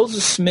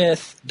Joseph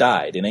Smith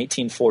died in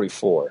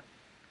 1844,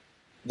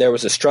 there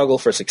was a struggle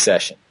for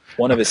succession.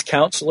 One of his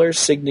counselors,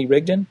 Sidney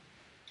Rigdon,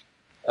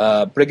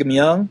 Brigham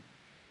Young,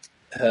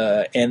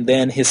 and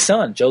then his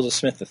son, Joseph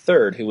Smith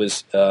III, who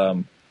was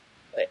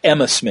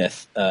Emma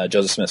Smith,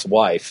 Joseph Smith's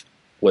wife,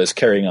 was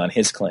carrying on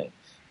his claim.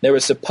 There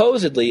was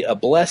supposedly a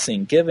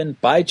blessing given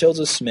by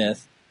Joseph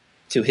Smith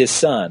to his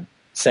son,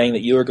 saying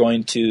that you are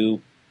going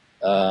to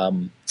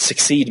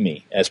succeed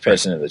me as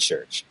president of the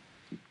church.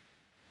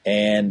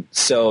 And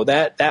so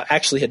that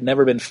actually had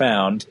never been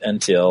found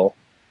until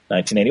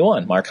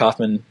 1981. Mark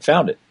Hoffman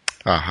found it.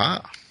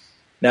 Uh-huh.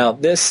 Now,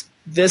 this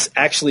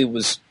actually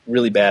was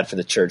really bad for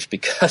the church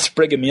because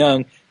Brigham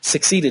Young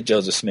succeeded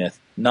Joseph Smith,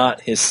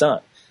 not his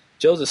son.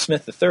 Joseph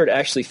Smith III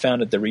actually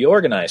founded the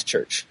Reorganized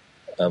Church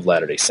of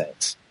Latter-day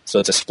Saints. So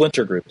it's a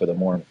splinter group of the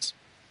Mormons.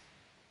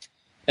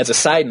 As a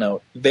side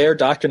note, their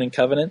Doctrine and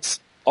Covenants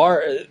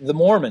are the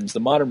Mormons, the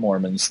modern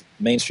Mormons,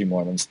 mainstream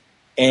Mormons,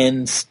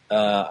 ends,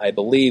 I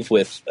believe,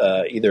 with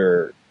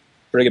either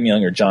Brigham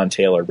Young or John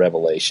Taylor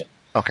Revelation.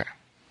 Okay.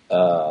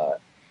 The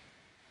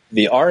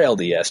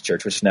RLDS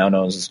Church, which is now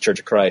known as the Church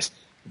of Christ,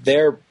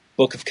 their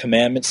Book of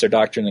Commandments, their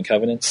Doctrine and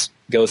Covenants,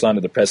 goes on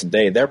to the present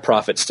day. Their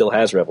prophet still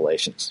has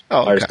Revelations.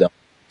 Oh, okay. Ours don't.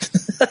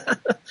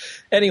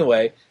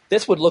 Anyway,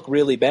 this would look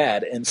really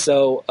bad. And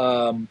so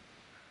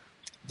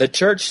the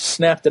church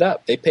snapped it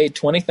up. They paid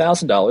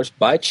 $20,000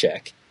 by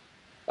check.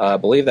 I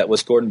believe that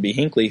was Gordon B.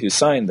 Hinckley who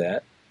signed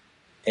that.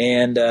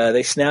 And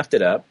they snapped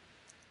it up.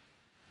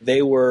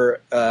 They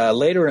were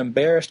later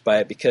embarrassed by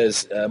it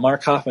because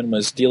Mark Hoffman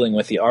was dealing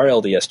with the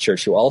RLDS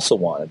Church, who also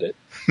wanted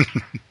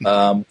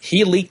it.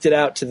 He leaked it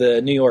out to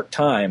the New York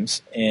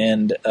Times,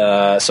 and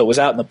so it was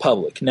out in the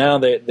public. Now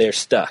they're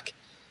stuck.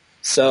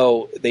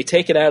 So they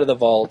take it out of the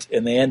vault,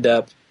 and they end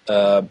up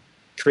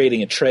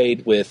creating a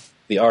trade with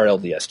the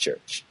RLDS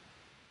Church.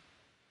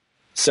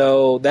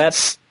 So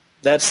that's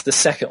the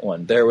second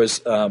one. There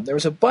was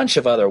a bunch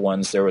of other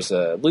ones. There was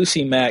a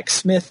Lucy Mack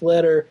Smith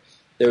letter.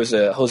 There was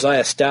a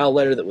Hosea Stow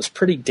letter that was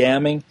pretty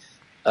damning.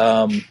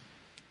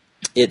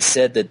 It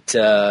said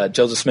that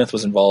Joseph Smith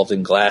was involved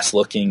in glass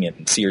looking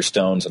and seer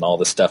stones and all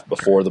this stuff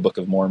before the Book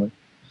of Mormon.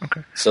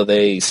 Okay. So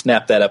they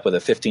snapped that up with a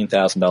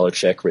 $15,000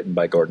 check written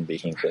by Gordon B.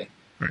 Hinckley.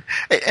 Right.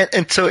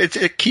 And so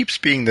it keeps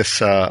being this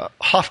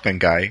Hoffman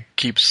guy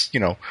keeps,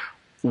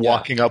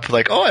 walking up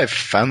like, oh, I've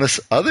found this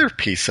other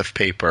piece of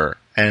paper.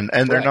 And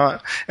they're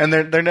not, and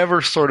they're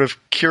never sort of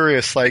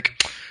curious,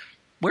 like,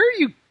 where are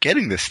you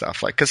getting this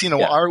stuff? Like, because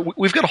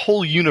we've got a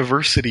whole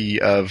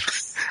university of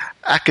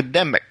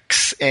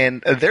academics,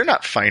 and they're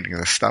not finding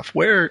this stuff.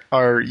 Where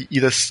are you,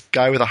 this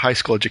guy with a high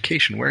school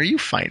education? Where are you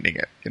finding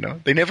it?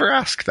 They never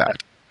ask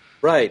that.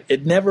 Right.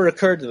 It never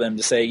occurred to them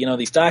to say,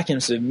 these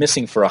documents have been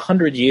missing for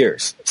 100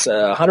 years. It's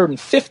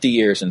 150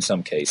 years in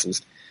some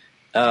cases,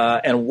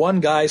 and one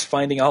guy's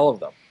finding all of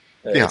them.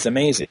 It's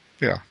amazing.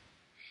 Yeah.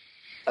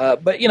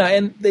 But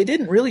and they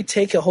didn't really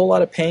take a whole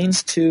lot of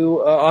pains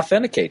to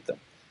authenticate them.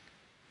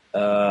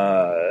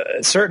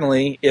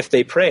 Certainly, if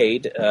they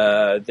prayed,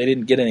 they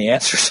didn't get any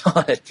answers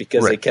on it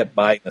because they kept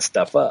buying the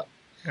stuff up.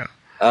 Yeah.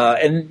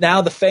 And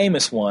now the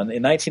famous one,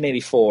 in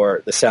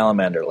 1984, the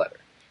Salamander letter.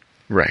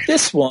 Right.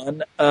 This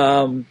one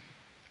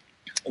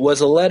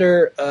was a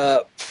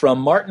letter from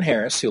Martin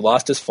Harris, who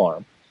lost his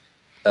farm,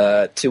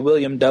 to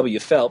William W.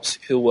 Phelps,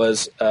 who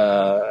was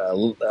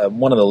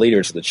one of the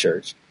leaders of the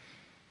church.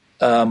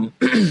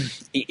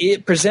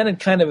 It presented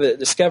kind of a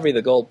discovery of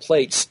the gold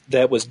plates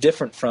that was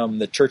different from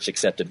the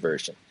church-accepted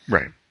version.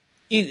 Right.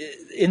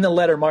 In the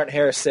letter, Martin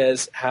Harris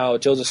says how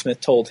Joseph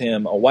Smith told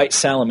him a white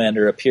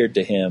salamander appeared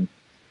to him,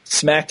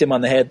 smacked him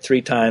on the head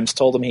 3 times,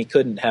 told him he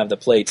couldn't have the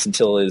plates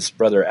until his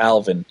brother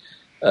Alvin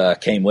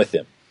came with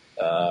him.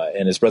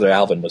 And his brother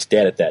Alvin was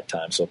dead at that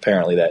time, so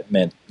apparently that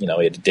meant, he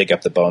had to dig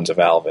up the bones of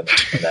Alvin.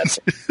 And that's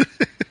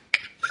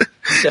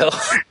so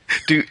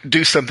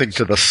do something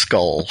to the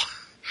skull.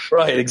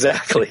 Right,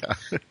 exactly.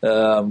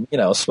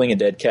 Swing a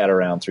dead cat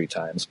around 3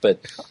 times. But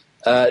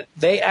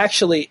they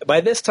actually,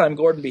 by this time,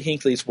 Gordon B.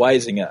 Hinckley's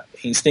wising up.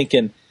 He's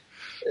thinking,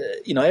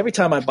 every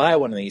time I buy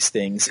one of these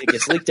things, it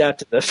gets leaked out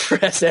to the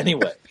press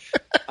anyway.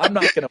 I'm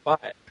not going to buy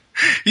it.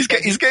 He's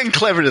getting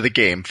clever to the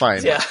game,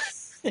 fine. Yeah.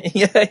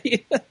 Yeah.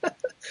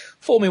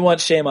 Fool me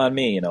once, shame on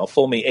me,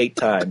 fool me 8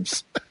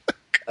 times.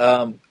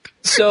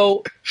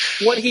 So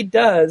what he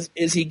does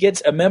is he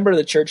gets a member of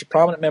the church, a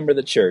prominent member of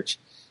the church,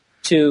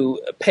 to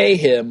pay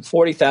him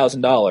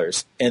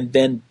 $40,000 and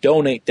then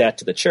donate that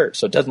to the church.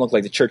 So it doesn't look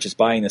like the church is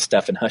buying this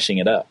stuff and hushing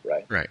it up,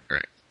 right? Right.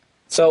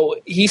 So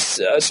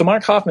so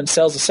Mark Hoffman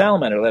sells the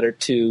Salamander letter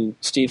to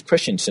Steve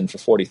Christensen for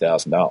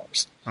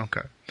 $40,000.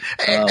 Okay.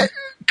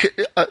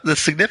 The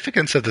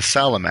significance of the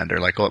Salamander,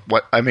 like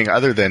what I mean,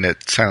 other than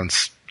it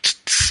sounds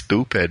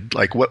stupid,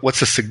 like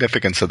what's the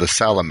significance of the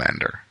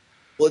Salamander?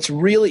 Well, it's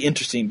really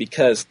interesting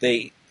because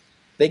they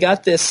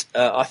got this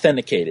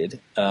authenticated.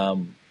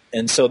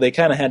 And so they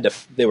kind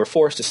of they were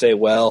forced to say,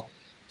 well,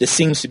 this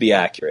seems to be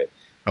accurate.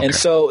 Okay. And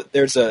so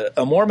there's a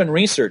Mormon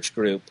research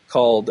group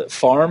called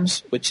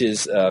FARMS, which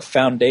is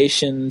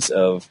Foundation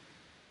for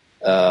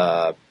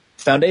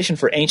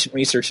Ancient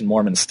Research in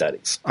Mormon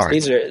Studies. So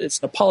right. It's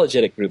an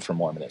apologetic group for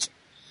Mormonism.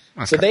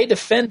 Okay. So they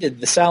defended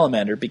the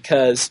Salamander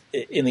because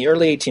in the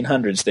early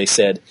 1800s they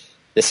said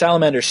the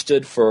Salamander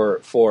stood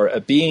for a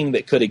being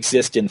that could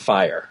exist in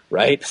fire,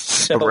 right?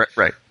 So,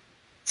 right.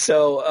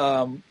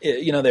 So,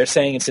 they're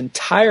saying it's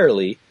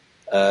entirely,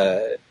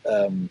 how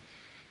do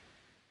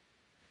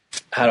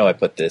I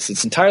put this?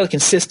 It's entirely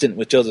consistent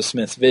with Joseph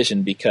Smith's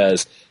vision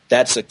because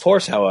that's, of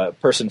course, how a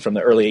person from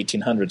the early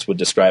 1800s would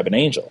describe an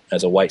angel,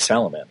 as a white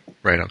salamander.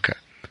 Right, okay.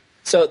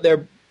 So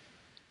they're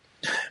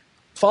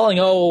falling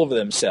all over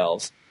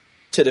themselves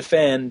to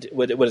defend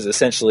what is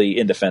essentially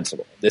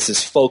indefensible. This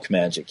is folk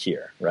magic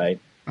here, right?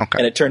 Okay.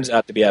 And it turns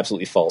out to be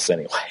absolutely false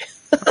anyway.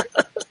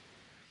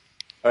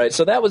 All right,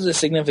 so that was the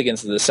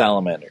significance of the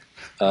Salamander.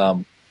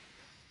 Okay.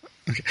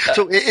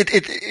 So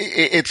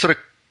it sort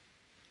of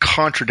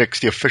contradicts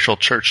the official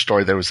church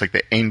story. There was like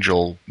the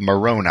angel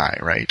Moroni,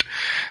 right?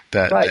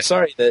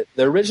 Sorry. The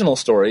original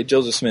story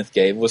Joseph Smith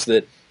gave was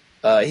that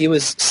he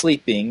was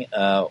sleeping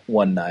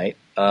one night,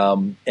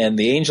 and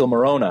the angel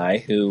Moroni,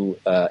 who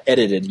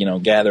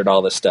gathered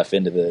all this stuff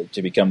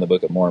to become the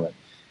Book of Mormon,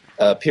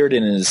 appeared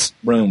in his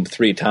room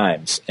 3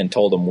 times and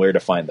told him where to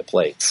find the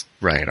plates.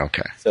 Right,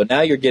 okay. So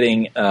now you're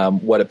getting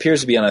what appears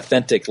to be an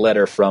authentic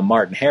letter from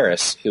Martin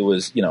Harris, who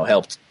was,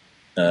 helped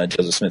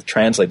Joseph Smith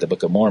translate the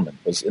Book of Mormon,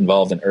 was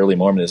involved in early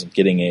Mormonism,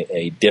 getting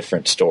a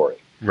different story.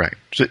 Right.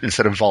 So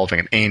instead of involving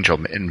an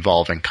angel,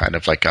 involving kind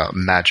of like a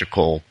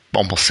magical,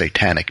 almost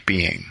satanic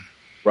being.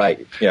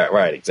 Right. Yeah,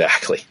 right,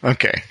 exactly.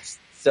 Okay.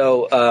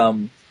 So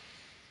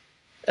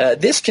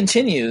this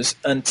continues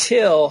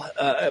until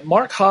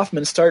Mark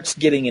Hoffman starts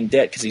getting in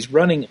debt because he's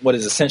running what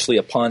is essentially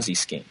a Ponzi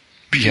scheme.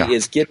 Yeah. He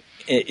is getting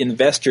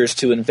investors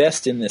to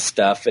invest in this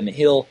stuff, and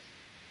he'll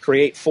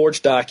create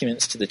forged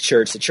documents to the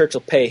church. The church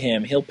will pay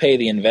him. He'll pay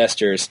the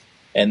investors.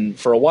 And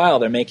for a while,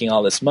 they're making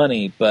all this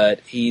money, but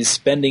he's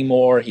spending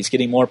more. He's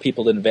getting more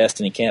people to invest,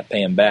 and he can't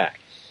pay them back.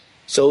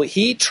 So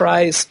he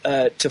tries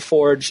to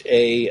forge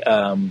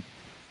an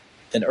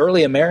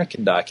early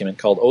American document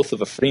called Oath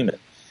of a Freeman,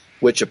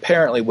 which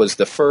apparently was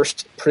the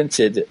first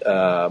printed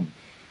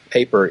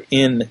paper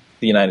in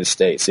the United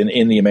States,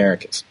 in the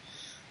Americas.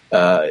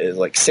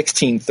 Like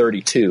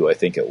 1632, I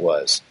think it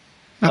was.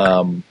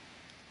 Okay.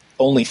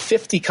 Only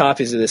 50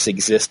 copies of this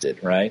existed,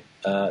 right?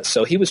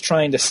 So he was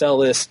trying to sell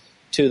this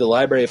to the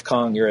Library of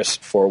Congress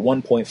for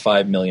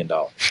 $1.5 million.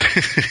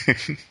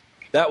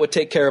 That would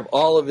take care of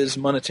all of his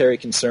monetary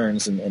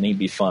concerns, and he'd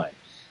be fine.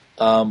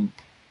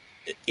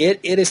 It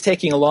is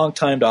taking a long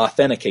time to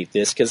authenticate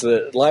this because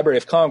the Library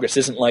of Congress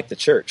isn't like the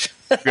church.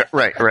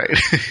 Right.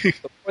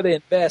 Before they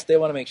invest, they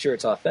want to make sure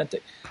it's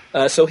authentic.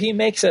 So he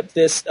makes up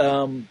this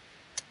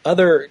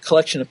other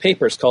collection of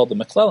papers called the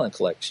McClellan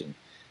Collection.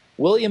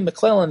 William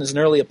McClellan is an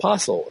early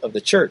apostle of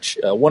the church,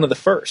 one of the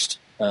first.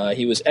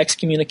 He was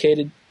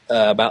excommunicated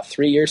about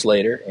 3 years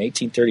later, in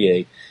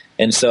 1838,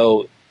 and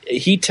so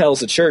he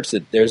tells the church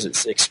that there's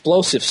this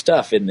explosive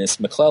stuff in this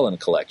McClellan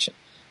collection.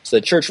 So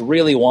the church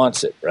really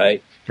wants it,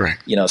 right? Right.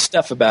 You know,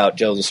 stuff about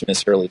Joseph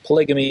Smith's early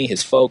polygamy,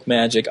 his folk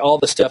magic, all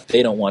the stuff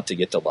they don't want to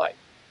get to light.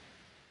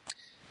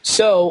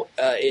 So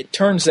it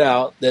turns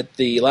out that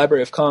the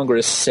Library of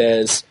Congress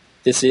says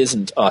this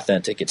isn't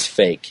authentic, it's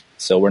fake.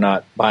 So we're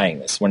not buying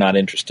this. We're not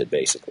interested,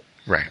 basically.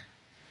 Right.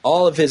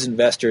 All of his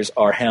investors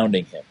are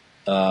hounding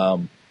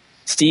him.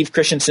 Steve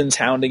Christensen's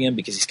hounding him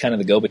because he's kind of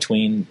the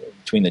go-between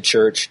between the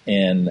church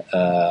and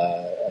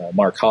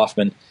Mark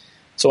Hoffman.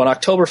 So on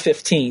October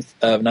 15th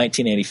of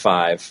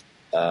 1985,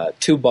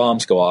 2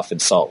 bombs go off in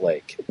Salt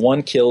Lake.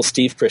 One kills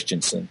Steve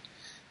Christensen,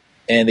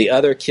 and the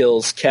other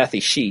kills Kathy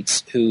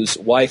Sheets, who's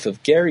wife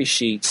of Gary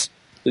Sheets,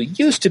 who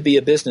used to be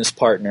a business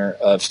partner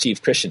of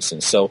Steve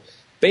Christensen. So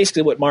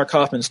basically what Mark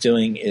Hoffman's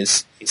doing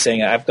is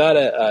saying, I've got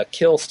to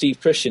kill Steve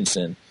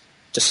Christensen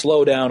to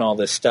slow down all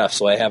this stuff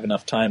so I have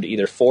enough time to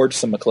either forge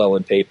some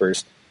McClellan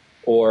papers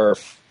or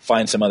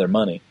find some other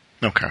money.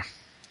 Okay.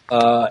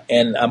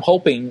 And I'm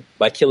hoping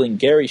by killing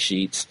Gary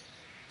Sheets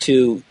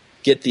to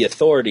get the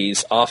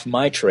authorities off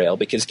my trail,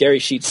 because Gary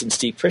Sheets and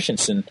Steve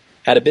Christensen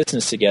had a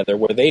business together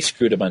where they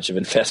screwed a bunch of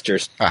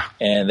investors,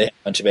 and they had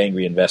a bunch of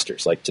angry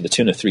investors, like to the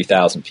tune of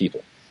 3,000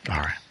 people. All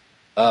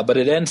right. But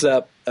it ends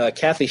up,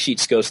 Kathy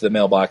Sheets goes to the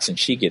mailbox and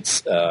she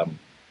gets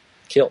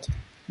killed.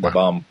 The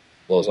bomb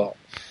blows off.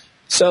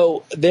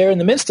 So they're in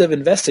the midst of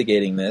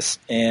investigating this,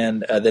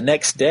 and the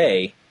next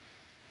day,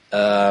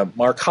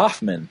 Mark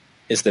Hoffman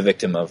is the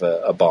victim of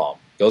a bomb.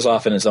 Goes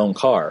off in his own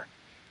car,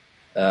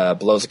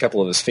 blows a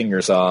couple of his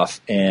fingers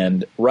off,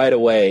 and right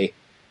away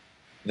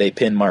they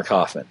pin Mark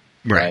Hoffman.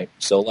 Right.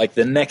 So like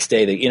the next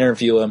day they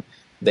interview him.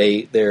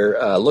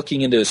 They're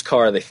looking into his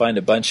car. They find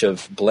a bunch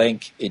of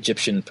blank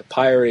Egyptian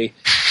papyri,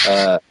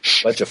 a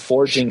bunch of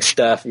forging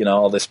stuff,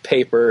 all this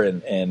paper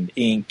and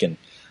ink, and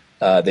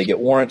they get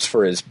warrants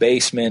for his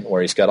basement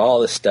where he's got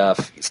all this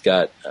stuff. He's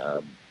got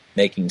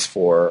makings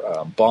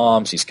for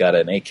bombs. He's got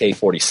an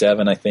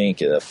AK-47, I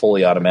think, a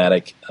fully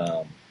automatic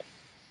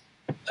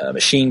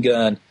machine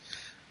gun.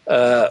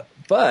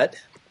 But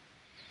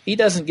he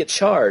doesn't get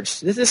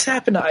charged. This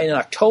happened in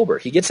October.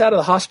 He gets out of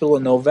the hospital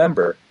in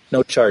November,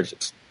 no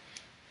charges.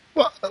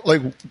 Well,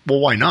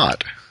 why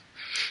not?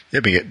 I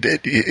mean,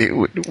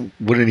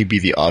 wouldn't he be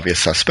the obvious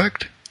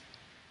suspect?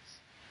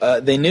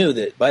 They knew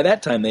that by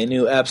that time. They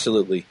knew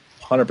absolutely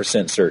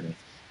 100% certain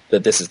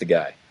that this is the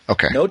guy.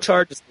 Okay. No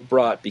charges were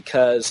brought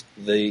because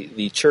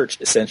the church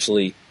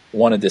essentially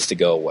wanted this to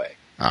go away.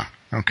 Ah,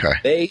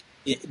 okay.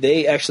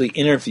 They actually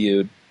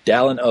interviewed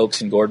Dallin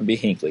Oaks and Gordon B.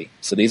 Hinckley.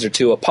 So these are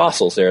 2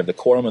 apostles there of the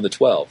Quorum of the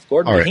 12.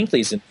 Gordon B.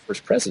 Hinckley's in the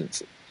first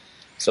presidency.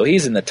 So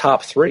he's in the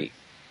top 3.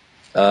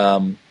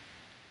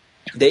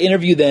 They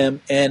interview them,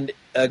 and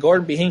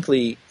Gordon B.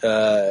 Hinckley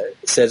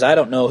says, I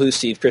don't know who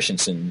Steve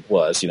Christensen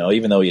was,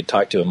 even though he had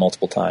talked to him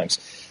multiple times.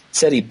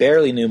 Said he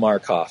barely knew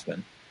Mark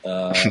Hoffman,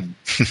 even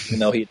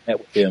though he'd met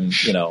with him,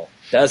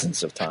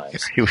 dozens of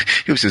times. He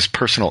was his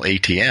personal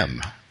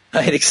ATM.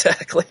 Right,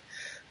 exactly.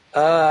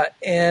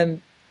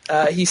 And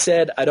he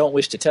said, I don't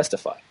wish to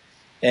testify.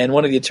 And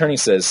one of the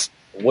attorneys says,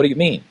 what do you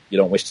mean you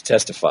don't wish to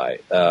testify?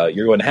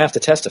 You're going to have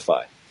to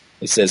testify.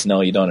 He says,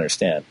 no, you don't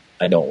understand.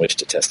 I don't wish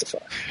to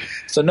testify.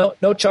 So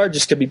no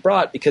charges could be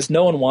brought because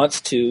no one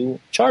wants to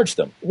charge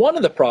them. One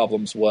of the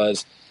problems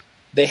was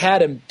they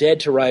had him dead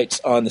to rights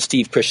on the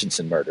Steve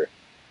Christensen murder.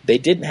 They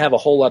didn't have a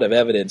whole lot of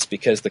evidence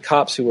because the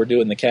cops who were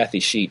doing the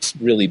Kathy Sheets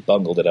really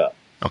bungled it up.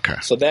 Okay.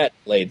 So that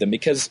laid them,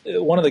 because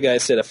one of the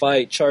guys said, if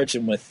I charge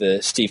him with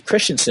Steve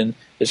Christensen,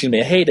 there's going to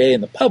be a heyday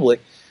in the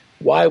public.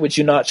 Why would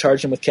you not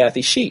charge him with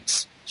Kathy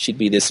Sheets? She'd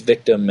be this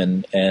victim,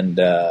 and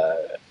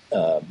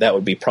that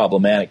would be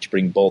problematic to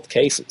bring both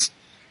cases.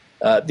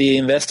 The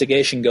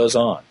investigation goes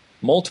on.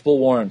 Multiple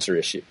warrants are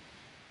issued.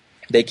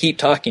 They keep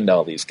talking to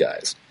all these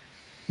guys.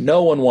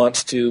 No one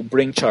wants to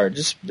bring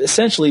charges,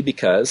 essentially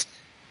because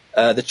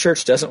the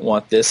church doesn't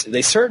want this.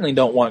 They certainly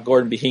don't want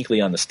Gordon B.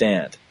 Hinckley on the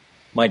stand.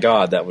 My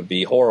God, that would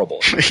be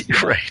horrible.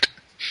 Right.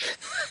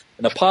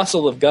 An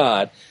apostle of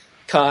God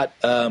caught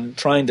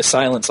trying to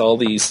silence all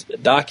these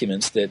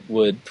documents that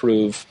would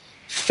prove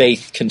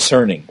faith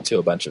concerning to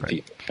a bunch of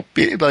people.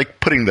 Be like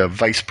putting the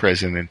vice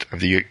president of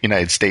the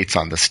United States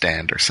on the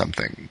stand or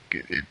something.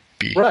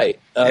 be. Right.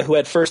 Who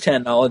had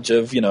firsthand knowledge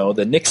of,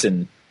 the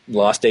Nixon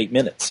lost 8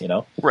 minutes,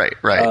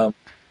 Right.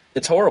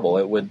 It's horrible.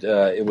 It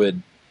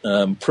would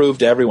prove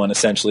to everyone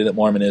essentially that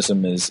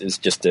Mormonism is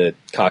just a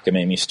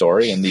cockamamie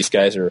story, and these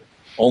guys are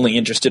only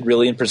interested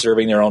really in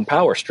preserving their own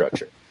power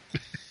structure.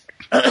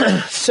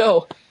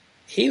 So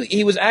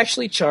he was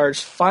actually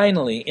charged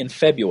finally in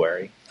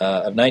February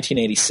of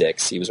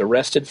 1986. He was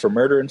arrested for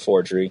murder and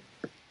forgery.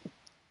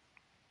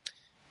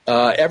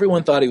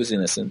 Everyone thought he was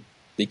innocent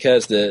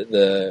because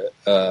the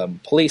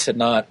police had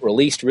not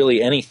released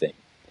really anything.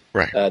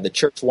 Right. The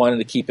church wanted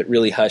to keep it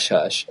really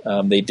hush-hush.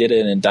 They did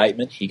an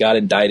indictment. He got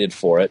indicted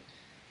for it.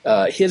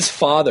 His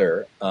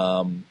father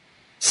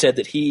said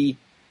that he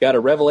got a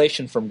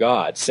revelation from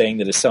God saying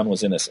that his son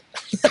was innocent.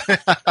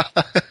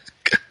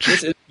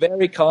 This is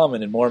very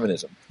common in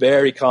Mormonism.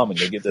 Very common.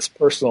 They get this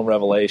personal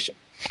revelation.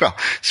 Well,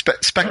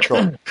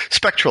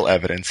 spectral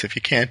evidence. If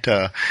you can't,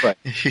 right.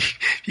 if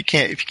you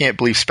can't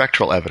believe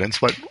spectral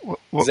evidence, what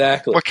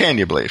exactly? What can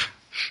you believe?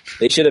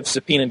 They should have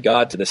subpoenaed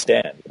God to the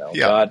stand.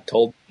 Yeah. God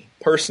told me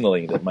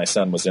personally that my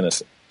son was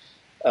innocent.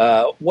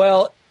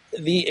 Well,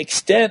 the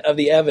extent of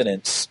the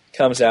evidence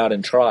comes out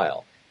in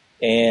trial,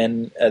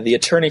 and the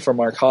attorney for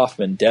Mark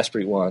Hoffman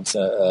desperately wants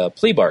a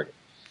plea bargain,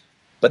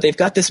 but they've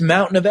got this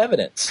mountain of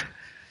evidence.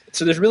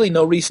 So there's really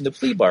no reason to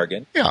plea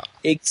bargain,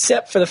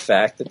 except for the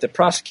fact that the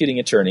prosecuting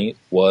attorney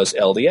was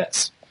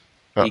LDS.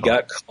 Uh-oh. He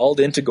got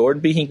called into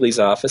Gordon B. Hinckley's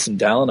office in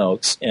Dallin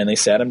Oaks, and they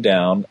sat him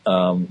down,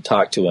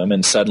 talked to him,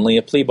 and suddenly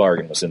a plea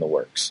bargain was in the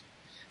works.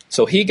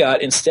 So he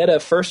got, instead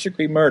of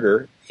first-degree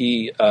murder,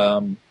 he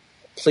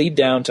pleaded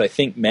down to, I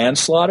think,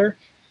 manslaughter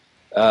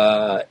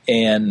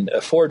and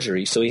a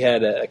forgery. So he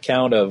had a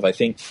count of, I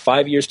think,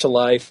 5 years to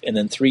life, and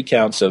then 3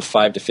 counts of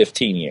 5 to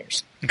 15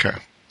 years. Okay.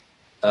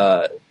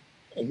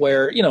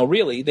 Where,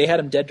 really, they had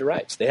him dead to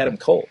rights. They had him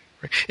cold.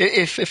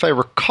 If I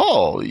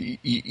recall,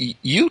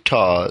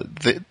 Utah,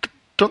 the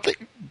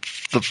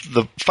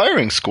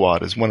firing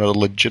squad is one of the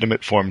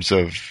legitimate forms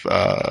of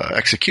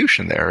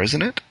execution there,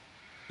 isn't it?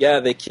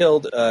 Yeah, they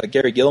killed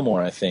Gary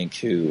Gilmore, I think,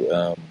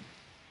 who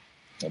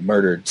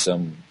murdered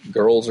some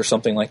girls or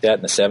something like that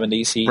in the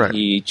 70s.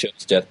 He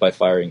chose death by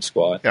firing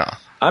squad. Yeah.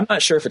 I'm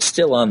not sure if it's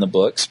still on the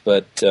books,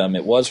 but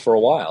it was for a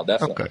while,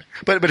 definitely. Okay.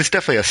 But it's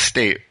definitely a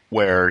state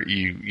where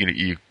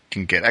you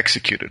can get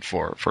executed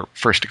for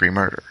first-degree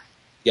murder.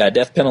 Yeah,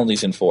 death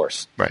penalty's in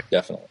force. Right.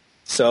 Definitely.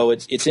 So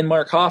it's in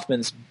Mark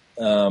Hoffman's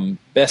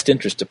best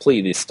interest to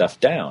plea this stuff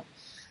down.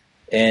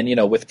 And,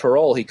 with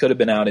parole, he could have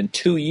been out in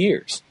 2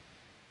 years.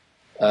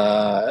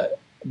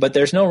 But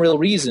there's no real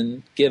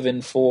reason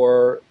given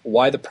for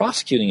why the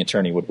prosecuting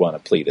attorney would want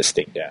to plea this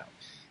thing down.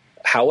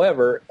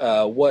 However,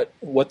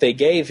 what they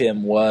gave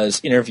him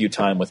was interview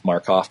time with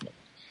Mark Hoffman.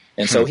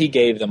 And so he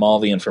gave them all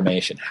the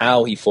information,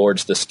 how he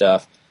forged the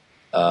stuff,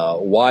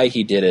 why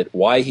he did it,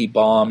 why he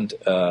bombed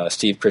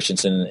Steve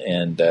Christensen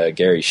and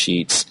Gary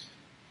Sheets.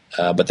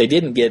 But they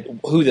didn't get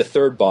who the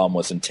third bomb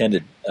was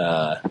intended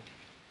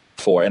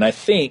for. And I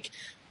think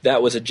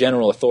that was a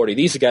general authority.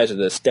 These guys are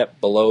the step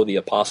below the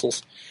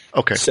apostles.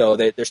 Okay. So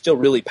they're still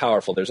really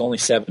powerful. There's only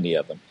 70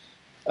 of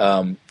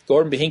them.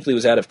 Gordon B. Hinckley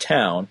was out of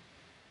town,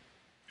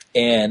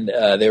 and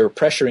they were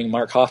pressuring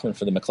Mark Hoffman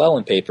for the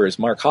McClellan papers.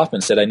 Mark Hoffman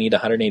said, I need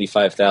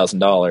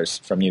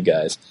 $185,000 from you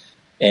guys.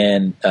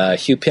 And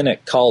Hugh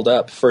Pinnock called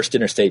up First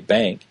Interstate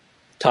Bank,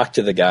 talked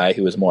to the guy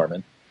who was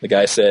Mormon. The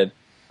guy said,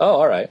 oh,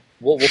 all right,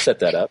 we'll set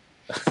that up.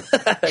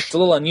 It's a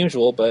little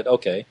unusual, but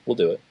okay, we'll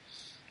do it.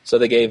 So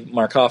they gave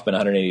Mark Hoffman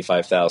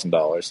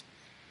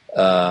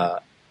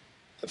 $185,000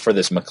 for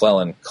this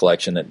McClellan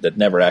collection that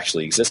never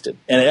actually existed.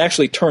 And it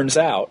actually turns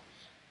out,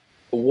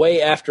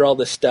 way after all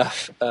this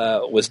stuff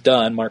was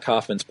done, Mark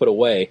Hoffman's put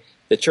away,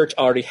 the church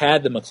already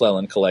had the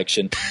McClellan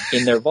collection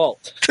in their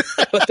vault,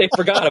 but they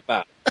forgot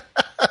about it.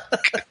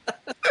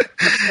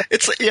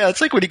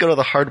 It's like when you go to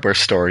the hardware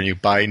store and you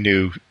buy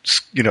new,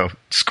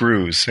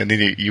 screws, and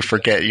then you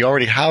forget you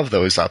already have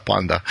those up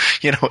on the,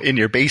 in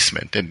your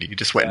basement, and you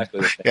just went,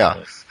 exactly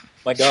yeah.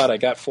 My God, I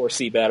got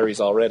 4C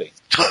batteries already.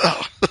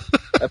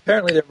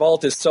 Apparently, their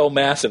vault is so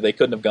massive they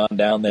couldn't have gone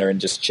down there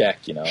and just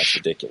checked. It's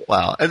ridiculous.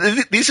 Wow,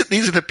 and these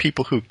are the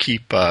people who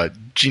keep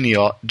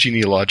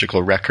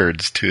genealogical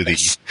records to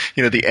the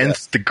the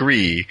nth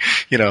degree.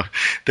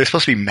 They're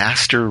supposed to be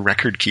master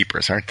record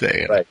keepers, aren't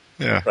they? Right.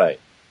 Yeah. Right.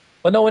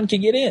 But no one can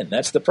get in.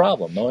 That's the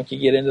problem. No one can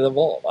get into the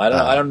vault.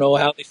 I don't know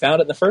how they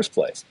found it in the first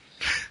place.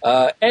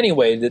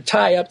 Anyway, to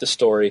tie up the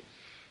story,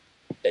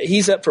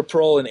 he's up for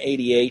parole in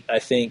 '88, I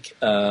think,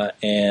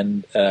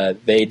 and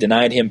they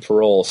denied him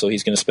parole, so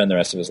he's going to spend the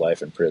rest of his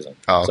life in prison.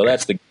 Oh, okay. So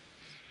that's the.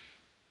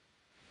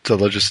 So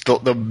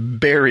they'll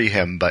bury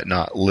him, but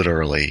not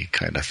literally,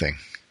 kind of thing.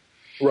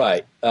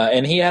 Right,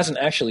 and he hasn't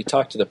actually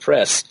talked to the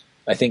press,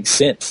 I think,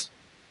 since.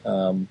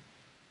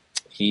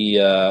 He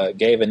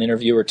gave an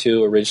interview or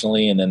two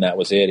originally, and then that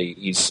was it.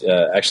 He's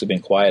actually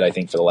been quiet, I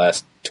think, for the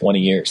last 20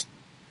 years.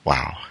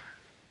 Wow.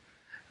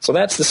 So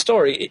that's the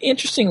story.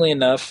 Interestingly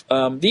enough,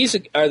 these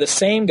are the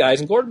same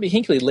guys, and Gordon B.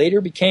 Hinckley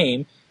later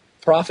became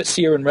prophet,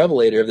 seer, and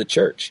revelator of the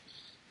church.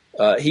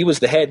 He was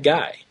the head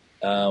guy.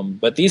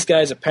 But these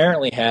guys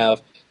apparently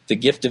have the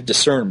gift of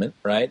discernment,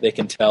 right? They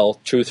can tell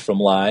truth from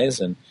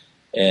lies and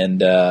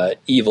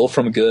evil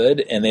from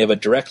good, and they have a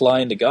direct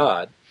line to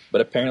God,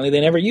 but apparently they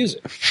never use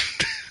it.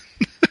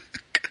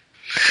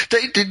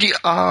 Did you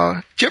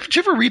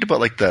ever read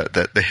about like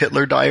the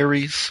Hitler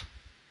diaries?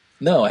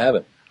 No, I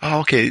haven't.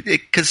 Oh, okay,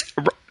 because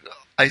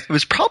it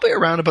was probably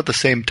around about the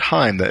same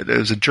time that there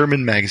was a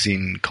German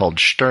magazine called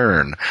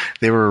Stern.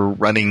 They were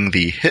running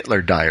the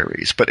Hitler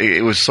diaries, but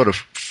it was sort of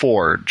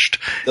forged.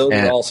 Those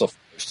were also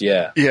forged,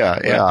 yeah. Yeah,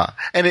 right. yeah.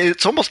 And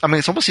it's almost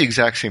the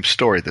exact same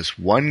story. This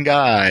one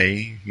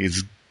guy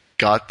is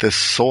got this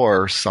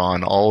source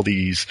on all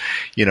these,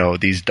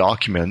 these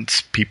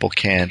documents people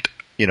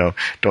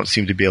don't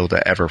seem to be able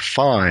to ever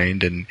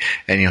find, and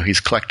he's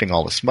collecting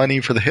all this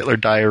money for the Hitler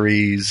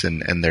diaries,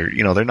 and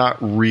they're not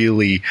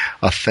really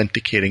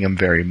authenticating them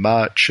very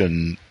much,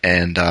 and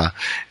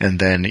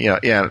then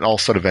it all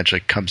sort of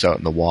eventually comes out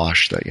in the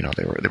wash that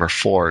they were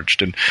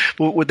forged. And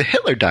with the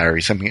Hitler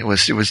diaries, I mean, it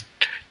was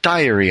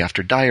diary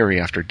after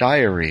diary after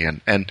diary,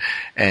 and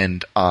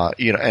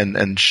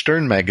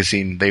Stern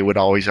magazine, they would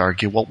always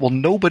argue, well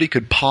nobody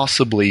could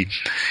possibly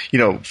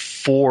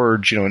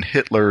forge in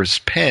Hitler's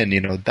pen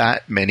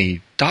that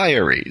many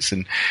diaries,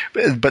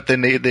 but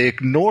then they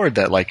ignored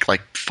that like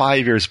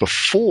 5 years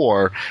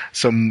before,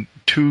 some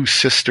two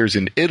sisters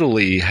in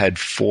Italy had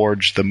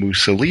forged the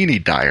Mussolini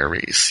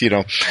diaries.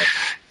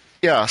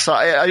 Yeah, so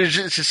it's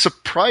just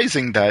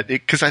surprising that,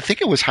 because I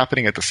think it was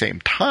happening at the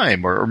same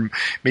time, or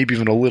maybe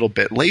even a little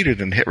bit later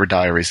than Hitler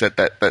diaries, that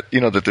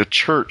the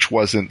church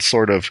wasn't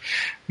sort of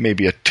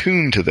maybe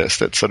attuned to this,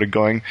 that's sort of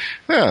going,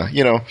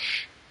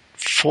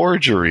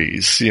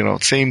 forgeries,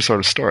 same sort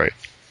of story.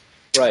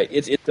 Right.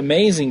 It's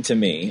amazing to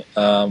me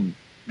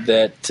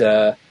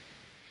that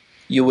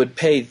you would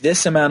pay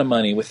this amount of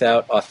money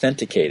without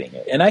authenticating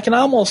it. And I can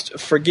almost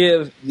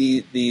forgive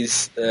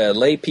these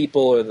lay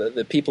people or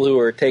the people who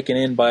are taken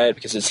in by it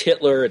because it's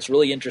Hitler, it's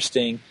really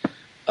interesting.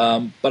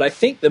 But I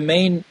think the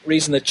main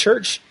reason the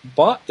church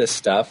bought this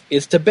stuff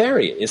is to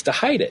bury it, is to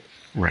hide it.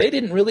 Right. They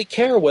didn't really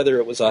care whether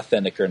it was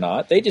authentic or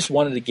not. They just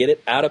wanted to get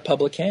it out of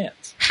public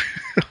hands.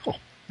 Oh,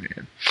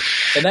 man.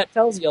 And that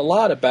tells you a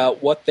lot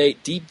about what they,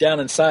 deep down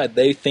inside,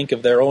 they think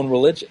of their own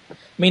religion. I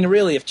mean,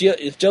 really, if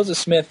Joseph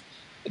Smith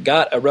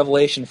got a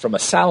revelation from a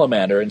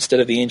salamander instead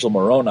of the angel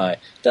Moroni,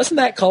 doesn't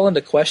that call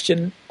into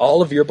question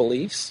all of your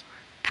beliefs?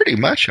 Pretty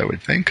much, I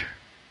would think.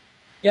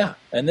 Yeah,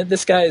 and then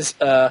this guy's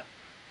at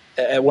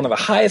one of the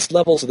highest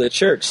levels of the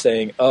church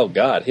saying, oh,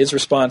 God, his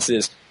response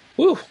is,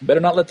 whew,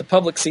 better not let the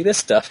public see this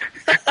stuff.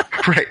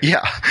 Right.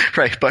 Yeah.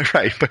 Right. But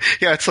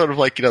yeah, it's sort of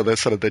like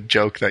that's sort of the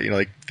joke that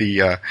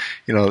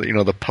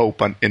the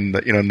Pope in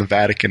the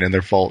Vatican, in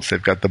their vaults,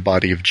 they've got the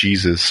body of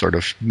Jesus sort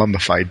of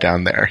mummified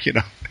down there.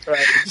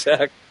 Right.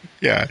 Exactly.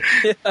 Yeah.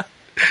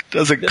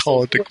 Doesn't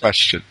call into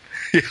question.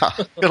 Yeah,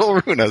 it'll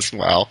ruin us.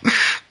 Wow.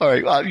 All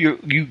right.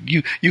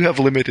 You have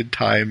limited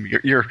time.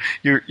 You're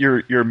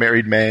a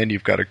married man.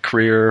 You've got a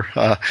career.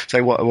 So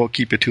I won't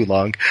keep you too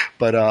long.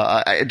 But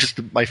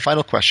my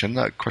final question,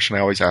 the question I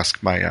always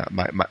ask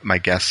my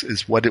guests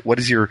is, what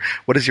is your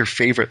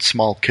favorite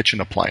small kitchen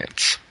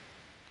appliance?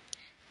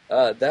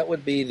 That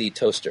would be the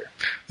toaster.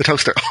 The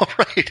toaster. All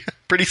right.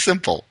 Pretty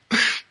simple.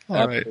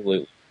 Absolutely.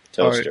 Right.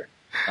 Toaster.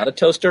 Right. Not a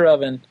toaster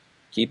oven.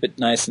 Keep it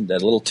nice and a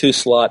little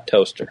 2-slot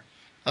toaster.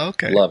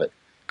 Okay. Love it.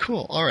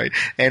 Cool. All right.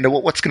 And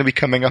what's going to be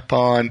coming up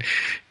on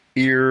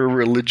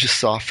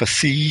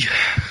Irreligiosophacy?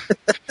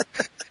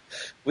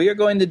 We are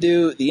going to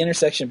do the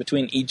intersection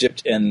between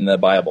Egypt and the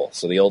Bible,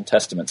 so the Old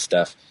Testament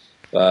stuff,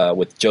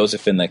 with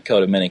Joseph in the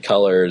coat of many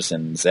colors,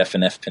 and Zeph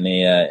and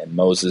Ephaniah, and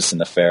Moses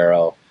and the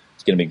Pharaoh.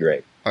 It's going to be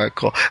great. All right,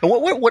 cool. And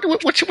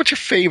what's your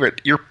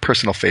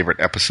personal favorite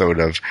episode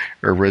of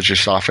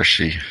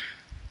Irreligiosophacy?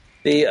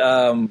 The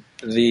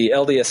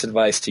LDS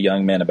advice to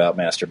young men about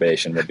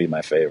masturbation would be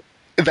my favorite.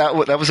 That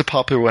was a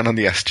popular one on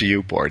the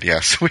SGU board.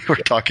 Yes, we were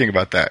talking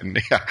about that, and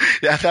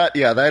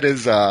that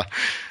is. The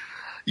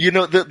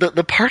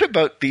part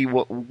about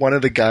one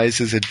of the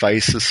guys'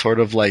 advice is sort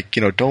of like,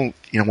 don't,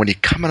 when you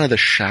come out of the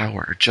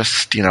shower,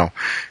 just,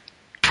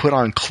 put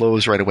on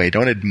clothes right away.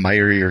 Don't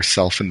admire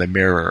yourself in the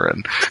mirror,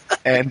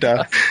 and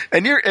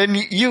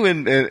you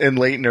and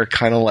Leighton are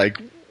kind of like,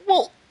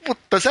 well,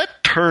 does that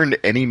turn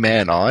any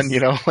man on?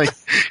 You're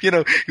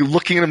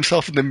looking at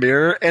himself in the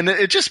mirror, and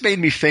it just made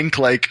me think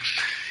like,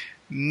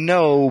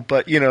 no,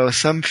 but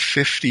some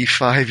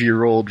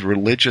 55-year-old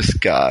religious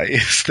guy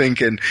is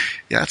thinking,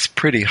 yeah, that's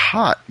pretty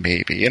hot,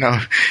 maybe.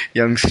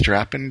 Young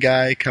strapping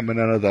guy coming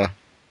out of the.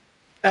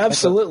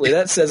 Absolutely,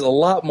 that says a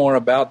lot more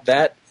about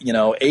that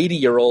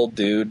 80-year-old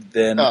dude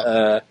than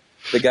the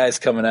guys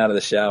coming out of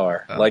the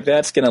shower. Like,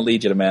 that's going to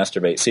lead you to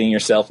masturbate, seeing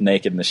yourself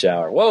naked in the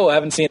shower. Whoa, I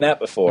haven't seen that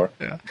before.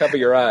 Yeah. Cover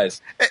your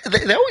eyes.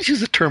 They always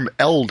use the term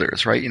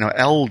elders, right?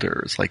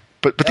 Elders, like,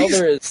 but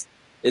elder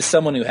is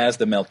someone who has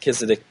the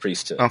Melchizedek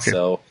priesthood. Okay.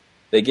 So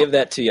they give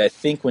that to you, I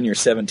think, when you're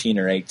 17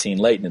 or 18.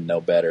 Leighton would know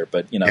better,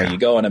 but you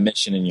go on a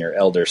mission and you're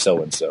elder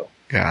so-and-so.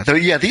 Yeah,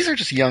 these are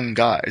just young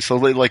guys. So,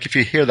 like, if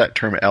you hear that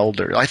term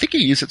elder, I think you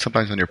use it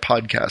sometimes on your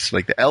podcast,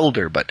 like the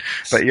elder. But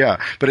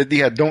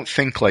don't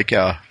think like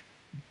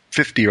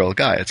 50-year-old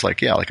guy. It's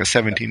like, yeah, like a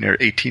 17 or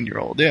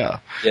 18-year-old. Yeah.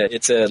 Yeah,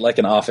 it's like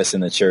an office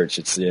in the church.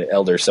 It's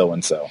elder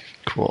so-and-so.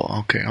 Cool.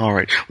 Okay. All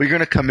right. Well, you're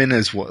going to come in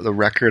as the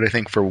record, I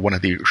think, for one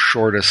of the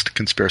shortest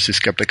Conspiracy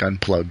Skeptic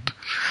Unplugged.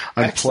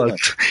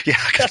 Excellent. Yeah.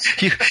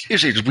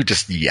 Usually we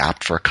just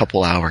yap for a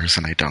couple hours,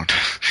 and I don't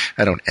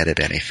edit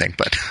anything.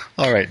 But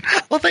all right.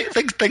 Well,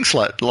 thanks a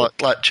lot,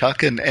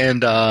 Chuck.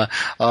 And I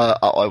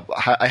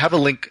have a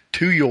link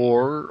to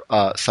your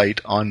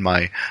site on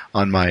my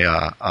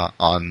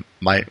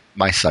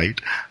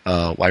site,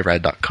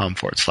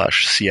 yrad.com/cs.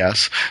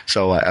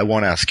 So I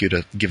won't ask you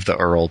to give the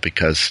URL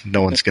because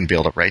no one's going to be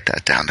able to write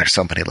that down. There's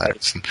so many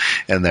letters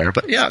in there.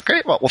 But yeah,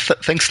 great. Well,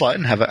 thanks a lot,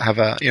 and have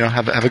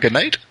a good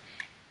night.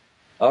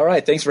 All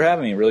right. Thanks for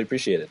having me. Really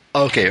appreciate it.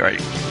 Okay. All right.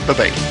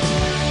 Bye-bye.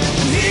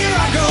 Here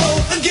I go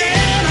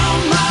again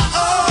on my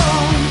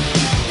own,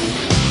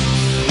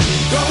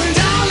 going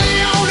down the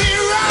only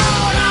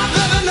road I've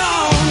ever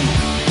known.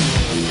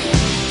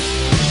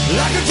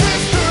 Like a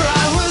drifter,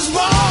 I was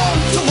born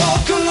to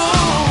walk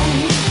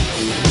alone,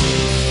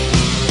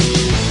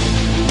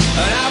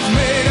 and I've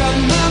made up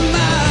my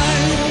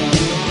mind.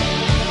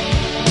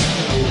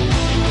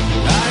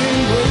 I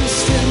ain't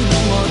wasting no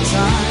more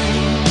time.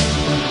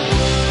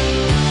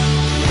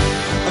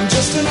 I'm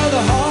just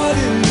another heart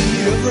in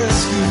need of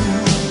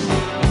rescue.